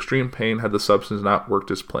inflicted extreme pain had the substance not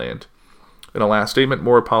worked as planned. In a last statement,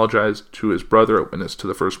 Moore apologized to his brother, a witness to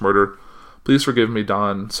the first murder. "Please forgive me,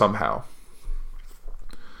 Don, somehow."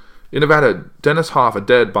 In Nevada, Dennis Hoff, a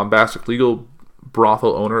dead, bombastic legal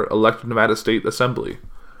brothel owner, elected Nevada State Assembly.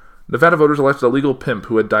 Nevada voters elected a legal pimp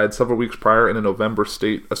who had died several weeks prior in a November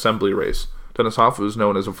state assembly race. Dennis Hoff was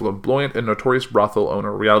known as a flamboyant and notorious brothel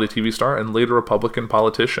owner, reality TV star, and later Republican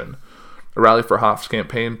politician. A rally for Hoff's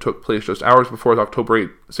campaign took place just hours before his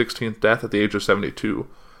October 16th death at the age of 72.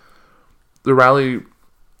 The rally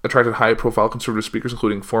attracted high-profile conservative speakers,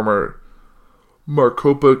 including former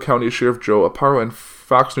Maricopa County Sheriff Joe Aparo and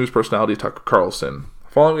Fox News personality Tucker Carlson.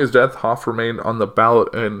 Following his death, Hoff remained on the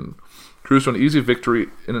ballot and cruised to an easy victory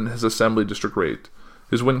in his assembly district race.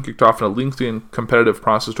 His win kicked off in a lengthy and competitive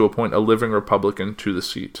process to appoint a living Republican to the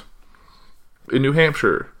seat. In New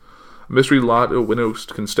Hampshire, a mystery lotto winner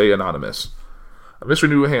can stay anonymous. A mystery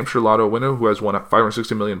New Hampshire lotto winner who has won a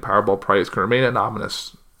 $560 million Powerball prize can remain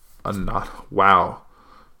anonymous Wow.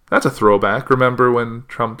 That's a throwback. Remember when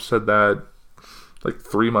Trump said that like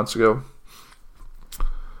 3 months ago?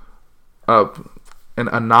 An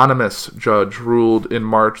anonymous judge ruled in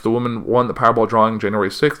March the woman won the Powerball drawing January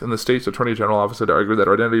 6th, and the state's Attorney General office had argued that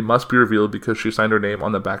her identity must be revealed because she signed her name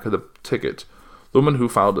on the back of the ticket. The woman who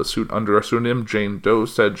filed a suit under a pseudonym, Jane Doe,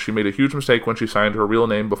 said she made a huge mistake when she signed her real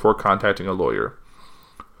name before contacting a lawyer.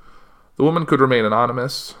 The woman could remain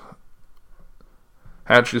anonymous.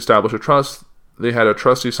 Had she established a trust, they had a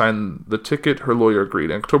trustee sign the ticket. Her lawyer agreed.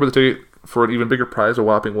 In October, the ticket for an even bigger prize, a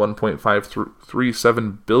whopping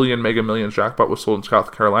 $1.537 billion Mega Millions jackpot, was sold in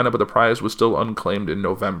South Carolina, but the prize was still unclaimed in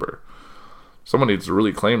November. Someone needs to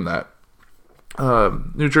really claim that.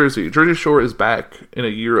 New Jersey. Jersey Shore is back in a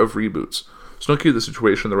year of reboots. Snooki, the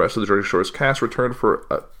situation, the rest of the Jersey Shore's cast returned for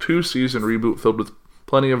a 2-season reboot filled with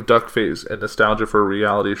plenty of duck face and nostalgia for a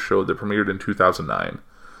reality show that premiered in 2009.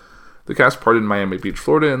 The cast parted in Miami Beach,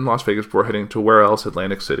 Florida, and Las Vegas before heading to where else?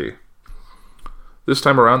 Atlantic City. This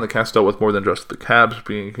time around, the cast dealt with more than just the cabs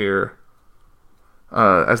being here.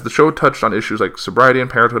 As the show touched on issues like sobriety and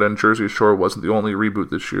parenthood, and Jersey Shore wasn't the only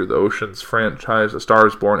reboot this year. The Oceans franchise, A Star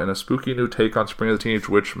is Born, and a spooky new take on Spring of the Teenage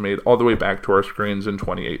Witch made all the way back to our screens in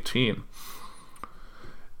 2018.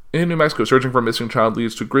 In New Mexico, searching for a missing child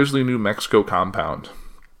leads to grisly New Mexico compound.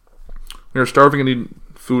 We are starving and need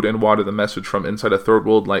food and water. The message from inside a third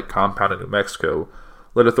world-like compound in New Mexico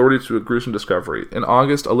led authorities to a gruesome discovery. In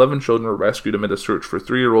August, 11 children were rescued amid a search for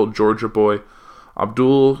 3-year-old Georgia boy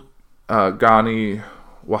Abdul Ghani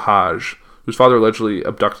Wahaj, whose father allegedly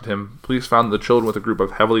abducted him. Police found the children with a group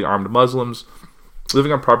of heavily armed Muslims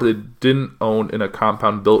living on property they didn't own in a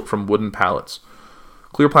compound built from wooden pallets.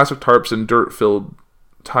 Clear plastic tarps and dirt-filled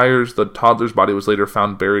tires. The toddler's body was later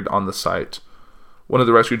found buried on the site. One of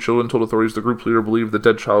the rescued children told authorities the group leader believed the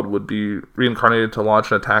dead child would be reincarnated to launch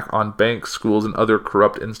an attack on banks, schools, and other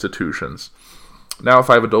corrupt institutions. Now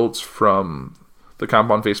 5 adults from the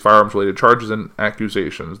compound face firearms-related charges and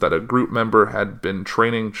accusations that a group member had been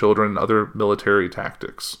training children in other military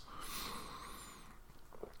tactics.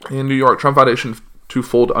 In New York, Trump Foundation to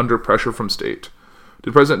fold under pressure from state.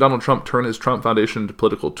 Did President Donald Trump turn his Trump Foundation into a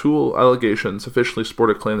political tool? Allegations officially support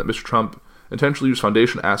a claim that Mr. Trump intentionally used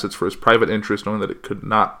foundation assets for his private interest, knowing that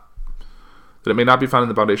it may not be found in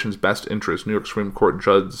the foundation's best interest. New York Supreme Court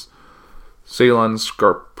Judge Ceylon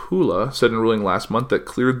Scarpula said in a ruling last month that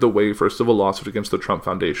cleared the way for a civil lawsuit against the Trump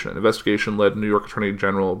Foundation. An investigation led New York Attorney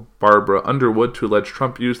General Barbara Underwood to allege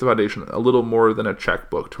Trump used the foundation a little more than a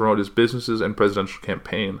checkbook to promote his businesses and presidential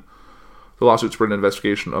campaign. The lawsuit spurred an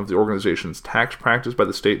investigation of the organization's tax practice by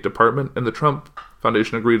the State Department, and the Trump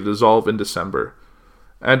Foundation agreed to dissolve in December.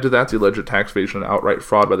 Add to that the alleged tax evasion and outright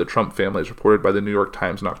fraud by the Trump family, as reported by the New York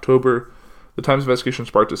Times in October. The Times investigation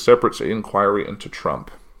sparked a separate state inquiry into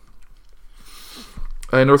Trump.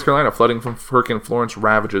 In North Carolina, flooding from Hurricane Florence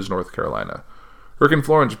ravages North Carolina. Hurricane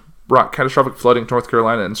Florence brought catastrophic flooding to North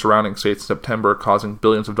Carolina and surrounding states in September, causing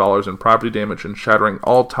billions of dollars in property damage and shattering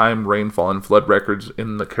all-time rainfall and flood records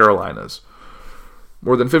in the Carolinas.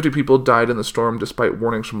 More than 50 people died in the storm despite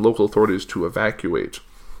warnings from local authorities to evacuate.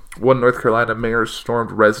 One North Carolina mayor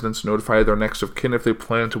stormed residents to notify their next of kin if they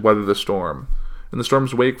planned to weather the storm. In the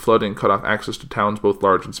storm's wake, flooding cut off access to towns both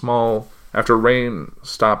large and small. After rain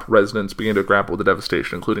stopped, residents began to grapple with the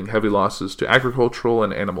devastation, including heavy losses to agricultural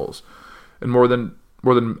and animals. And more than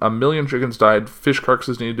 1 million chickens died, fish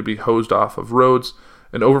carcasses needed to be hosed off of roads,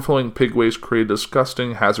 and overflowing pig waste created a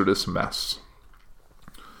disgusting, hazardous mess.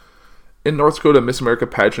 In North Dakota, Miss America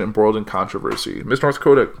pageant embroiled in controversy. Miss North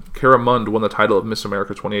Dakota, Kara Mund, won the title of Miss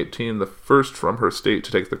America 2018, the first from her state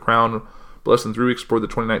to take the crown. But less than 3 weeks before the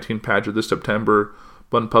 2019 pageant this September,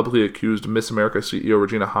 Mund publicly accused Miss America CEO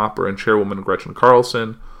Regina Hopper and chairwoman Gretchen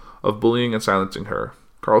Carlson of bullying and silencing her.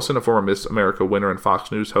 Carlson, a former Miss America winner and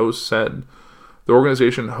Fox News host, said the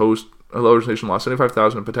organization lost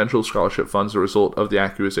 $75,000 in potential scholarship funds as a result of the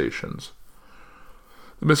accusations.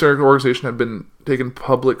 The Miss America organization had been taking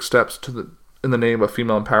public steps in the name of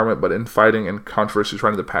female empowerment, but infighting and controversy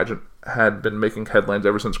surrounding the pageant had been making headlines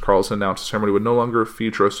ever since Carlson announced the ceremony would no longer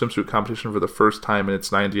feature a swimsuit competition for the first time in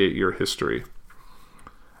its 98-year history.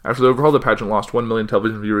 After the overhaul, the pageant lost 1 million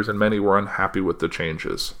television viewers, and many were unhappy with the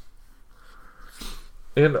changes.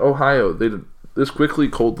 In Ohio, they did this quickly,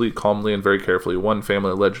 coldly, calmly, and very carefully. One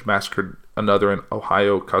family alleged massacred another in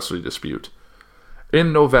Ohio custody dispute.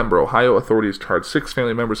 In November, Ohio authorities charged 6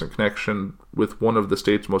 family members in connection with one of the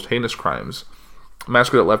state's most heinous crimes, a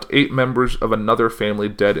massacre that left 8 members of another family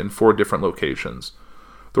dead in 4 different locations.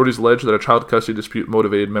 Authorities allege that a child custody dispute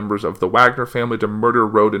motivated members of the Wagner family to murder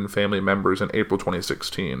Rodin family members in April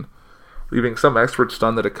 2016, leaving some experts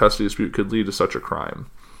stunned that a custody dispute could lead to such a crime.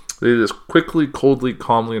 They did this quickly, coldly,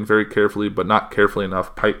 calmly, and very carefully, but not carefully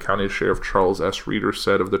enough, Pike County Sheriff Charles S. Reeder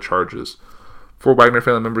said of the charges. 4 Wagner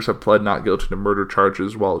family members have pled not guilty to murder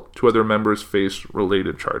charges, while 2 other members face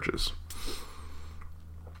related charges.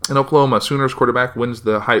 In Oklahoma, Sooners quarterback wins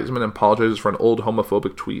the Heisman and apologizes for an old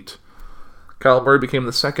homophobic tweet. Kyle Murray became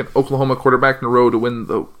the second Oklahoma quarterback in a row to win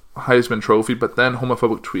the Heisman Trophy, but then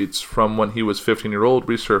homophobic tweets from when he was 15-year-old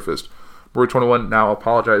resurfaced. Murray, 21, now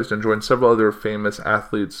apologized and joined several other famous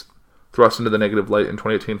athletes thrust into the negative light in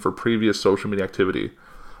 2018 for previous social media activity.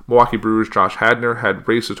 Milwaukee Brewers' Josh Hadner had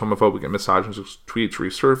racist, homophobic, and misogynist tweets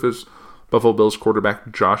resurface. Buffalo Bills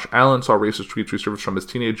quarterback Josh Allen saw racist tweets resurface from his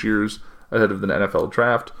teenage years ahead of the NFL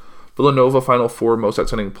draft. Villanova Final Four most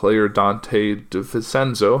outstanding player Dante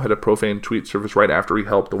DiVincenzo had a profane tweet surface right after he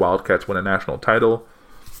helped the Wildcats win a national title.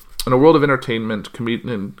 In a world of entertainment,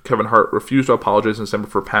 comedian Kevin Hart refused to apologize in December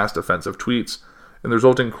for past offensive tweets, and the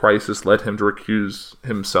resulting crisis led him to recuse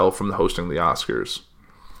himself from hosting the Oscars.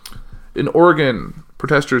 In Oregon,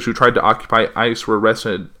 protesters who tried to occupy ICE were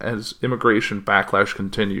arrested as immigration backlash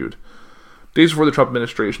continued. Days before the Trump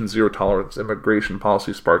administration's zero-tolerance immigration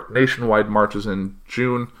policy sparked nationwide marches in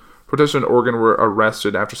June, protesters in Oregon were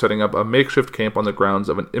arrested after setting up a makeshift camp on the grounds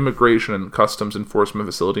of an immigration and customs enforcement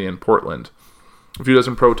facility in Portland. A few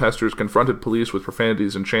dozen protesters confronted police with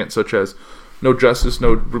profanities and chants such as, "No justice,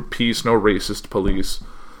 no peace, no racist police."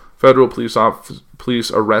 Federal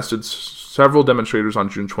police arrested several demonstrators on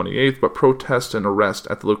June 28th, but protests and arrest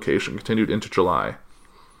at the location continued into July.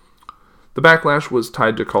 The backlash was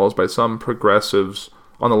tied to calls by some progressives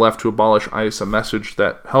on the left to abolish ICE, a message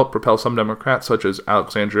that helped propel some Democrats, such as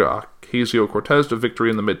Alexandria Ocasio-Cortez, to victory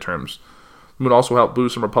in the midterms. The move also helped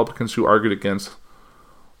boost some Republicans who argued against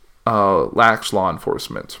lax law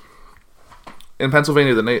enforcement. In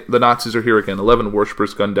Pennsylvania, the Nazis are here again. 11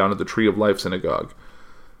 worshippers gunned down at the Tree of Life synagogue.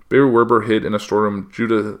 Barry Werber hid in a storeroom.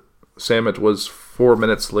 Judah Samet was 4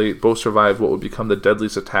 minutes late. Both survived what would become the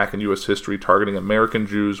deadliest attack in U.S. history, targeting American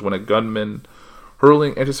Jews when a gunman,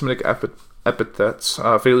 hurling anti-Semitic epithets,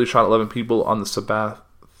 fatally shot 11 people on the Sabbath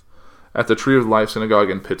at the Tree of Life synagogue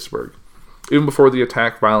in Pittsburgh. Even before the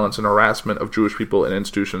attack, violence and harassment of Jewish people and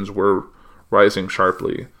institutions were rising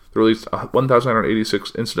sharply. There were at least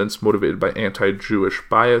 1,986 incidents motivated by anti-Jewish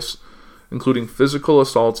bias, including physical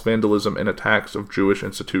assaults, vandalism, and attacks of Jewish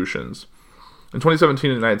institutions. In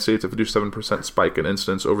 2017, in the United States, a 57% spike in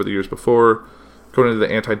incidents over the years before, according to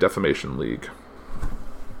the Anti-Defamation League.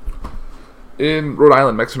 In Rhode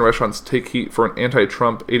Island, Mexican restaurants take heat for an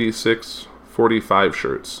anti-Trump 8645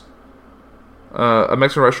 shirts. A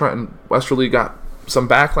Mexican restaurant in Westerly got some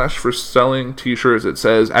backlash for selling t-shirts that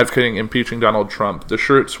says advocating impeaching Donald Trump. The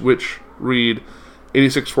shirts, which read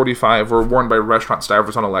 8645, were worn by restaurant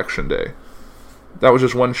staffers on Election Day. That was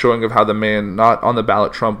just one showing of how the man not on the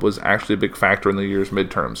ballot, Trump, was actually a big factor in the year's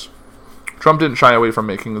midterms. Trump didn't shy away from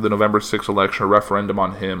making the November 6th election a referendum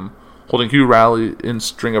on him, holding huge rally in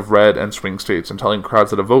string of red and swing states and telling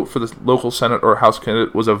crowds that a vote for the local Senate or House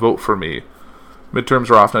candidate was a vote for me. Midterms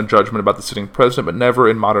are often a judgment about the sitting president, but never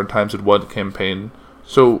in modern times did one campaign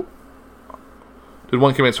so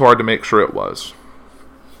hard to make sure it was.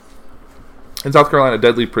 In South Carolina,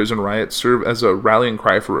 deadly prison riots serve as a rallying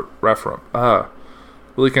cry for reform.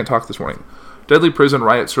 Really can't talk this morning. Deadly prison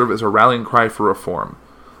riots serve as a rallying cry for reform.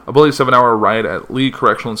 A bloody 7-hour riot at Lee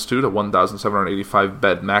Correctional Institute, a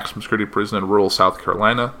 1,785-bed maximum security prison in rural South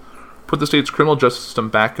Carolina, put the state's criminal justice system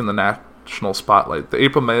back in the national spotlight. The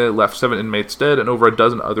April melee left 7 inmates dead and over a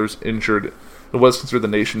dozen others injured. It was considered the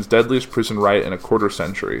nation's deadliest prison riot in a quarter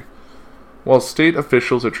century. While state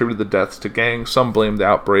officials attributed the deaths to gangs, some blamed the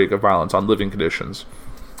outbreak of violence on living conditions.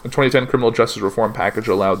 The 2010 criminal justice reform package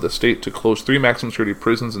allowed the state to close 3 maximum security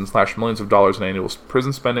prisons and slash millions of dollars in annual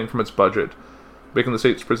prison spending from its budget, making the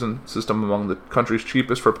state's prison system among the country's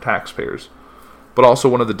cheapest for taxpayers, but also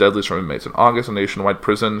one of the deadliest for inmates. In August, a nationwide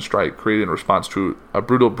prison strike created in response to a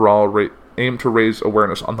brutal brawl aimed to raise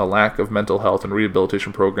awareness on the lack of mental health and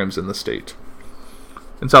rehabilitation programs in the state.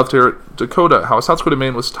 In South Dakota, how a South Dakota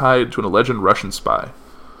man was tied to an alleged Russian spy.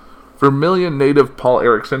 Vermilion native Paul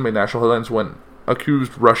Erickson made national headlines when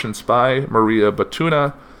accused Russian spy Maria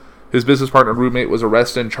Batuna, his business partner and roommate, was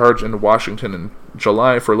arrested and charged in Washington in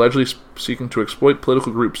July for allegedly seeking to exploit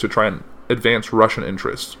political groups to try and advance Russian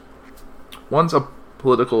interests. Once a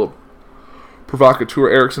political provocateur,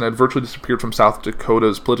 Erickson had virtually disappeared from South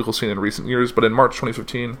Dakota's political scene in recent years, but in March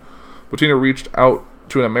 2015, Batuna reached out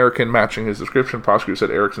to an American matching his description. Prosecutors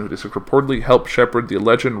said Erickson, who reportedly helped shepherd the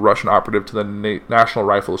alleged Russian operative to the National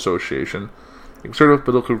Rifle Association, exerted with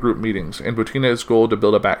political group meetings, and Butina's goal to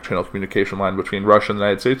build a back-channel communication line between Russia and the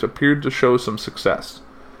United States appeared to show some success.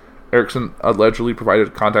 Erickson allegedly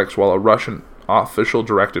provided contacts while a Russian official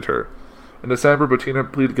directed her. In December,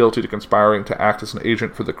 Butina pleaded guilty to conspiring to act as an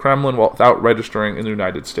agent for the Kremlin without registering in the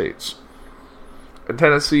United States. In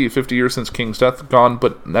Tennessee, 50 years since King's death, gone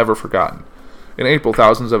but never forgotten. In April,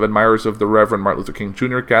 thousands of admirers of the Reverend Martin Luther King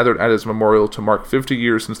Jr. gathered at his memorial to mark 50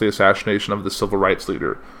 years since the assassination of the civil rights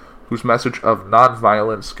leader, whose message of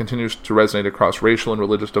nonviolence continues to resonate across racial and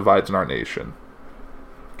religious divides in our nation.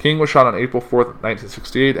 King was shot on April 4,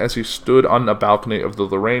 1968, as he stood on a balcony of the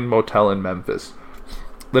Lorraine Motel in Memphis.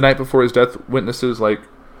 The night before his death, witnesses like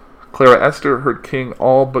Clara Esther heard King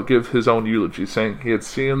all but give his own eulogy, saying he had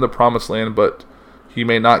seen the promised land, but he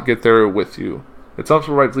may not get there with you. Its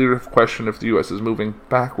civil rights leader questioned if the U.S. is moving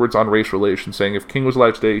backwards on race relations, saying if King was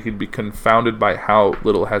alive today, he'd be confounded by how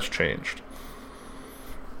little has changed.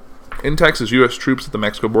 In Texas, U.S. troops at the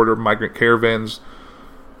Mexico border, migrant caravans,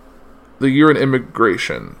 the year in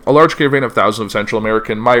immigration. A large caravan of thousands of Central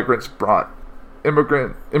American migrants brought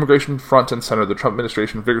immigration front and center. The Trump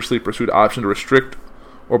administration vigorously pursued options to restrict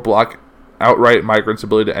or block outright migrants'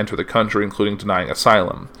 ability to enter the country, including denying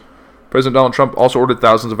asylum. President Donald Trump also ordered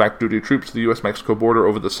thousands of active-duty troops to the U.S.-Mexico border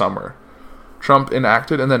over the summer. Trump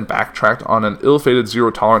enacted and then backtracked on an ill-fated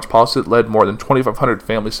zero-tolerance policy that led more than 2,500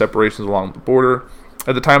 family separations along the border.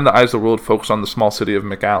 At the time, the eyes of the world focused on the small city of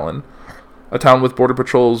McAllen, a town with Border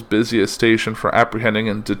Patrol's busiest station for apprehending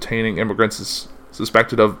and detaining immigrants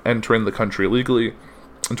suspected of entering the country illegally.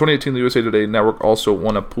 In 2018, the USA Today network also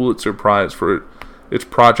won a Pulitzer Prize for its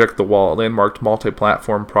Project the Wall, a landmark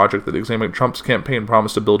multi-platform project that examined Trump's campaign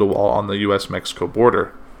promise to build a wall on the U.S.-Mexico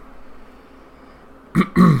border.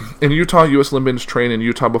 In Utah, U.S. Olympians trained in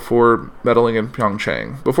Utah before medaling in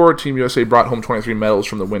Pyeongchang. Before Team USA brought home 23 medals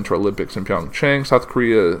from the Winter Olympics in Pyeongchang, South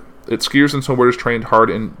Korea, its skiers and snowboarders trained hard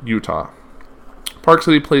in Utah. Park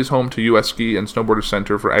City plays home to U.S. Ski and Snowboarders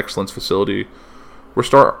Center for Excellence facility, where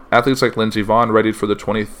star athletes like Lindsey Vonn readied for the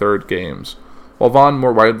 23rd Games. While Vonn,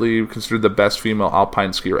 more widely considered the best female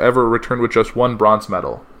alpine skier ever, returned with just one bronze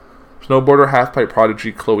medal. Snowboarder halfpipe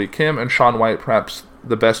prodigy Chloe Kim and Shaun White, perhaps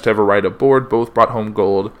the best to ever ride aboard, both brought home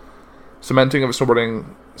gold, cementing of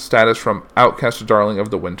snowboarding status from outcast to darling of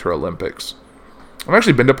the Winter Olympics. I've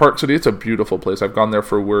actually been to Park City. It's a beautiful place. I've gone there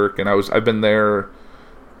for work, and I've been there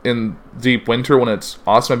in deep winter when it's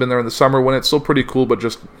awesome. I've been there in the summer when it's still pretty cool, but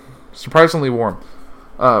just surprisingly warm.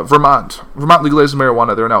 Vermont legalized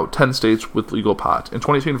marijuana. There are now 10 states with legal pot. In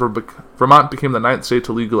 2018, Vermont became the 9th state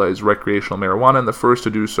to legalize recreational marijuana and the first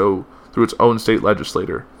to do so through its own state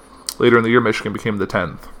legislature. Later in the year, Michigan became the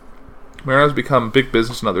 10th. Marijuana has become big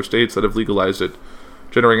business in other states that have legalized it,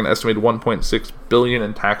 generating an estimated $1.6 billion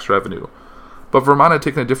in tax revenue. But Vermont had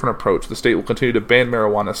taken a different approach. The state will continue to ban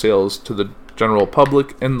marijuana sales to the general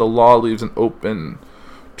public, and the law leaves an open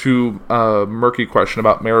to a murky question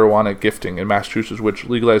about marijuana gifting in Massachusetts, which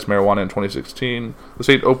legalized marijuana in 2016. The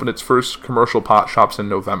state opened its first commercial pot shops in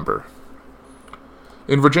November.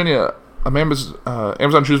 In Virginia,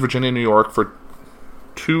 Amazon chose Virginia and New York for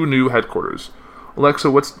 2 new headquarters. Alexa,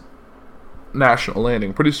 what's National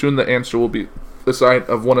Landing? Pretty soon the answer will be the site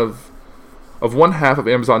of one half of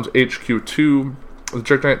Amazon's HQ2. The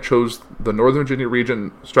tech giant chose the Northern Virginia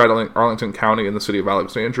region, straddling Arlington County and the city of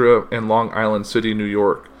Alexandria, and Long Island City, New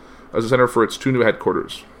York, as a center for its 2 new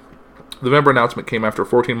headquarters. The November announcement came after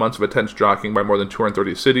 14 months of intense jockeying by more than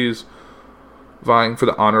 230 cities, vying for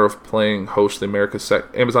the honor of playing host to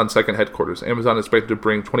Amazon's second headquarters. Amazon is expected to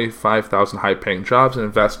bring 25,000 high-paying jobs and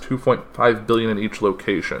invest $2.5 billion in each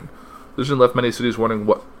location. This has left many cities wondering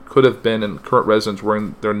what could have been, and current residents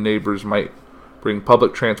worrying their neighbors might bring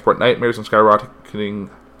public transport nightmares and skyrocketing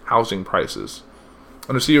housing prices.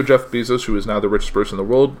 Under CEO Jeff Bezos, who is now the richest person in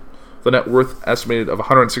the world, the net worth estimated of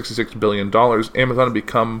 $166 billion, Amazon had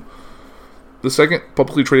become the second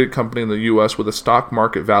publicly traded company in the U.S. with a stock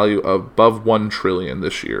market value of above $1 trillion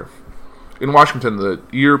this year. In Washington, the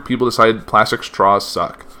year people decided plastic straws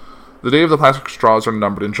suck. The day of the plastic straws are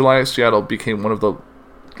numbered. In July, Seattle became one of the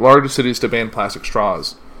largest cities to ban plastic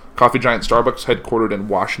straws. Coffee giant Starbucks, headquartered in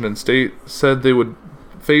Washington State, said they would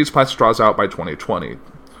phase plastic straws out by 2020.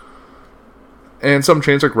 And some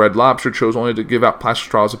chains like Red Lobster chose only to give out plastic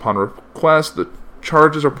straws upon request. The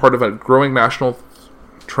charges are part of a growing national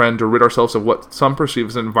trend to rid ourselves of what some perceive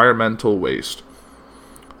as environmental waste.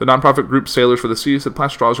 The nonprofit group Sailors for the Sea said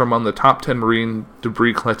plastic straws are among the top 10 marine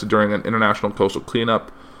debris collected during an international coastal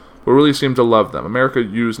cleanup, but really seem to love them. America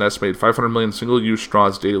used an estimated 500 million single-use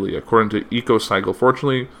straws daily, according to EcoCycle.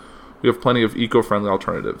 Fortunately, we have plenty of eco-friendly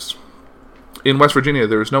alternatives. In West Virginia,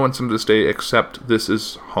 there is no incentive to stay except this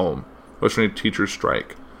is home. West Virginia teachers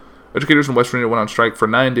strike. Educators in West Virginia went on strike for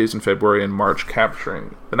 9 days in February and March,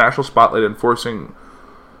 capturing the national spotlight and forcing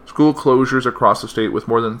School closures across the state with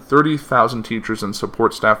more than 30,000 teachers and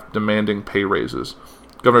support staff demanding pay raises.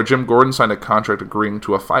 Governor Jim Gordon signed a contract agreeing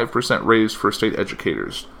to a 5% raise for state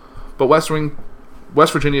educators. But West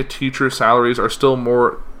Virginia teacher salaries are still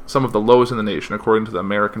some of the lowest in the nation, according to the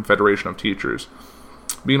American Federation of Teachers.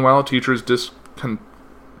 Meanwhile, teachers'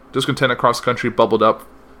 discontent across the country bubbled up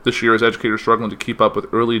this year as educators struggling to keep up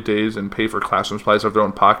with early days and pay for classroom supplies out of their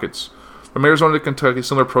own pockets. From Arizona to Kentucky,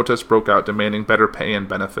 similar protests broke out demanding better pay and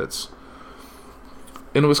benefits.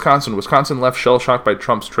 In Wisconsin left shell-shocked by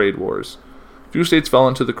Trump's trade wars. Few states fell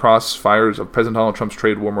into the crossfires of President Donald Trump's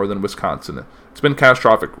trade war more than Wisconsin. It's been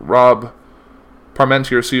catastrophic. Rob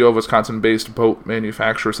Parmentier, CEO of Wisconsin-based boat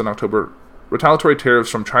manufacturer, said in October, retaliatory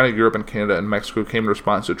tariffs from China, Europe, and Canada and Mexico came in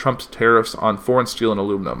response to Trump's tariffs on foreign steel and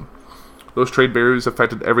aluminum. Those trade barriers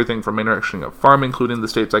affected everything from manufacturing of farming, including the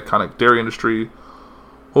state's iconic dairy industry.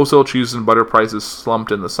 Wholesale cheese and butter prices slumped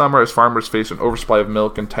in the summer as farmers faced an oversupply of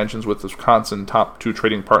milk and tensions with Wisconsin's top two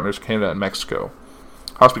trading partners, Canada and Mexico.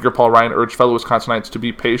 House Speaker Paul Ryan urged fellow Wisconsinites to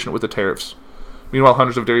be patient with the tariffs. Meanwhile,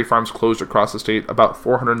 hundreds of dairy farms closed across the state, about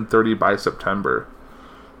 430 by September.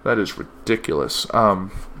 That is ridiculous. In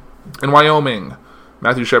Wyoming,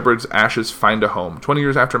 Matthew Shepard's ashes find a home. 20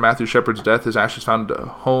 years after Matthew Shepard's death, his ashes found a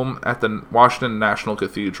home at the Washington National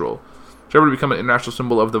Cathedral. Shepard had become an international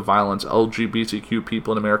symbol of the violence LGBTQ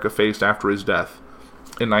people in America faced after his death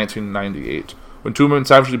in 1998, when two women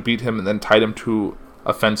savagely beat him and then tied him to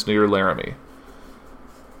a fence near Laramie.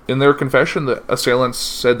 In their confession, the assailants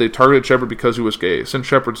said they targeted Shepard because he was gay. Since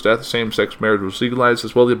Shepard's death, same-sex marriage was legalized,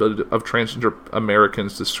 as well as the ability of transgender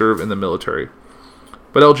Americans to serve in the military.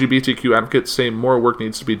 But LGBTQ advocates say more work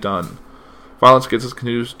needs to be done. Violence against us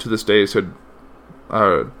continues to this day, said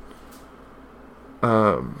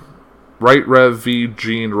Right Rev. V.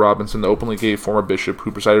 Gene Robinson, the openly gay former bishop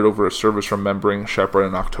who presided over a service remembering Shepard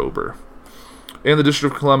in October. In the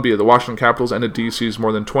District of Columbia, the Washington Capitals ended DC's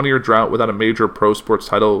more than 20-year drought without a major pro sports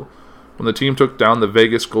title when the team took down the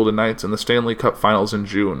Vegas Golden Knights in the Stanley Cup Finals in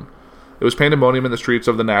June. It was pandemonium in the streets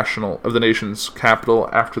of the nation's capital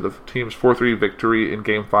after the team's 4-3 victory in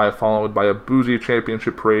Game 5, followed by a boozy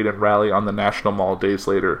championship parade and rally on the National Mall days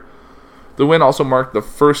later. The win also marked the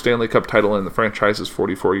first Stanley Cup title in the franchise's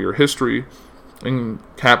 44-year history, and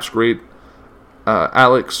Caps great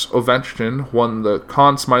Alex Ovechkin won the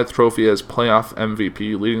Conn Smythe Trophy as playoff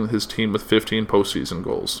MVP, leading his team with 15 postseason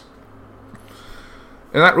goals.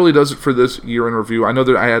 And that really does it for this year in review. I know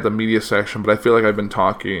that I had the media section, but I feel like I've been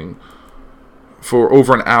talking for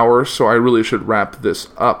over an hour, so I really should wrap this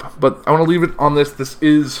up. But I want to leave it on this. This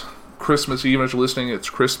is Christmas Eve. As you're listening, it's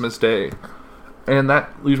Christmas Day. And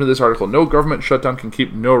that leads me to this article. No government shutdown can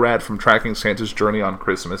keep NORAD from tracking Santa's journey on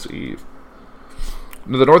Christmas Eve.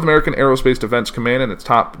 The North American Aerospace Defense Command and its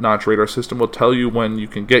top-notch radar system will tell you when you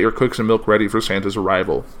can get your cookies and milk ready for Santa's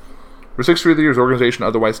arrival. For 63 years, the organization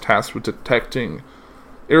otherwise tasked with detecting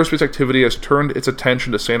aerospace activity has turned its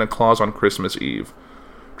attention to Santa Claus on Christmas Eve,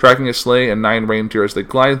 tracking a sleigh and 9 reindeer as they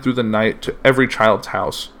glide through the night to every child's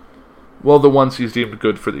house, well, the ones he's deemed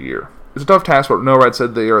good for the year. It's a tough task, but NORAD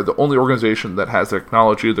said they are the only organization that has the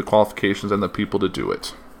technology, the qualifications, and the people to do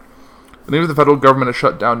it. And even if the federal government has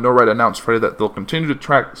shut down, NORAD announced Friday that they'll continue to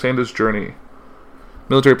track Santa's journey.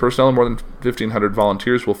 Military personnel and more than 1,500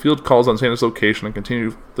 volunteers will field calls on Santa's location and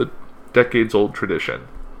continue the decades-old tradition.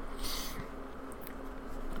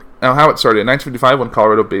 Now, how it started. In 1955, when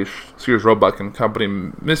Colorado-based Sears Roebuck and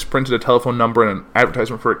Company misprinted a telephone number and an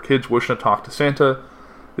advertisement for kids wishing to talk to Santa,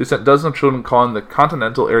 they sent dozens of children calling the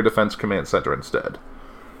Continental Air Defense Command Center instead.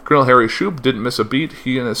 Colonel Harry Shoup didn't miss a beat.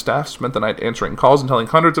 He and his staff spent the night answering calls and telling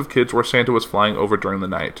hundreds of kids where Santa was flying over during the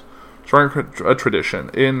night. Starting a tradition.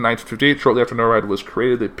 In 1958, shortly after NORAD was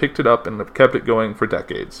created, they picked it up and have kept it going for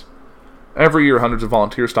decades. Every year, hundreds of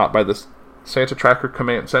volunteers stopped by the Santa Tracker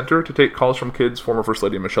Command Center to take calls from kids. Former First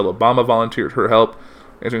Lady Michelle Obama volunteered her help,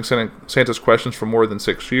 answering Santa's questions for more than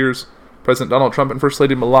 6 years. President Donald Trump and First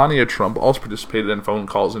Lady Melania Trump also participated in phone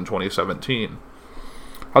calls in 2017.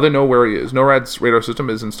 How they know where he is. NORAD's radar system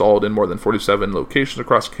is installed in more than 47 locations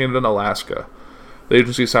across Canada and Alaska. The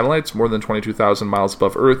agency's satellites, more than 22,000 miles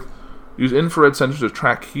above Earth, use infrared sensors to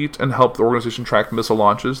track heat and help the organization track missile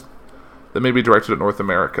launches that may be directed at North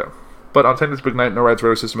America. But on Santa's big night, NORAD's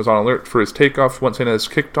radar system is on alert for his takeoff. Once Santa has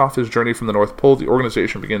kicked off his journey from the North Pole, the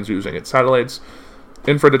organization begins using its satellites,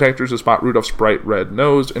 infrared detectors to spot Rudolph's bright red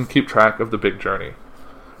nose and keep track of the big journey.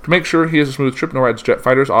 To make sure he has a smooth trip, NORAD's jet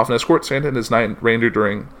fighters often escort Santa and his 9 reindeer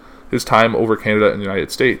during his time over Canada and the United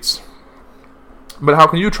States. But how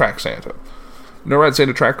can you track Santa? NORAD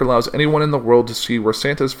Santa Tracker allows anyone in the world to see where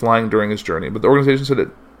Santa is flying during his journey, but the organization said it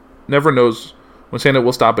never knows when Santa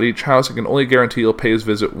will stop at each house and can only guarantee he'll pay his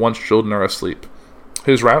visit once children are asleep.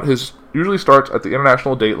 His route usually starts at the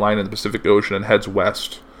International Date Line in the Pacific Ocean and heads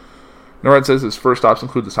west. NORAD says his first stops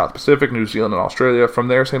include the South Pacific, New Zealand, and Australia. From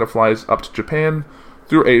there, Santa flies up to Japan,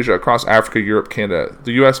 through Asia, across Africa, Europe, Canada,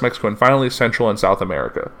 the US, Mexico, and finally Central and South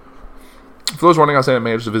America. For those wondering how Santa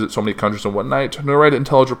managed to visit so many countries in one night, NORAD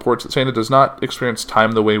Intelligence reports that Santa does not experience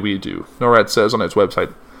time the way we do. NORAD says on its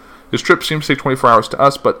website, his trip seems to take 24 hours to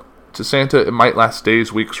us, but to Santa it might last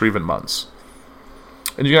days, weeks, or even months.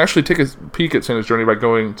 And you can actually take a peek at Santa's journey by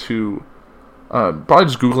going to, probably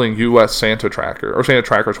just Googling US Santa Tracker, or Santa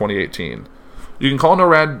Tracker 2018. You can call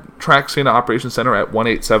NORAD Track Santa Operations Center at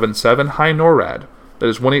 1-877-HI-NORAD. That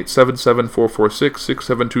is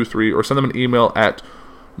 1-877-446-6723, or send them an email at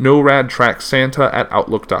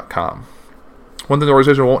NORADTrackSanta@outlook.com. One thing the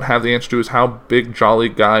organization won't have the answer to is how Big Jolly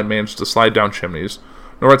Guy managed to slide down chimneys.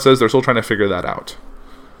 NORAD says they're still trying to figure that out.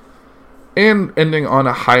 And ending on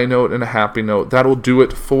a high note and a happy note, that'll do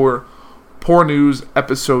it for Poor News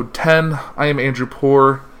Episode 10. I am Andrew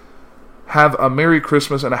Poor. Have a Merry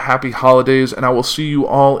Christmas and a Happy Holidays, and I will see you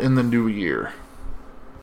all in the new year.